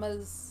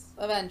C-dramas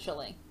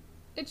eventually.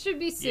 It should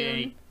be soon.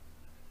 Yay.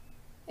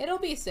 It'll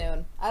be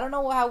soon. I don't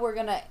know how we're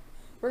gonna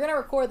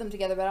record them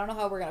together, but I don't know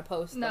how we're gonna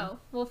post them. No,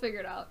 we'll figure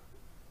it out.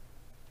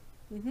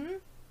 Mm-hmm.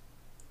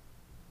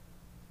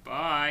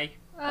 Bye.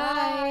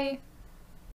 Bye.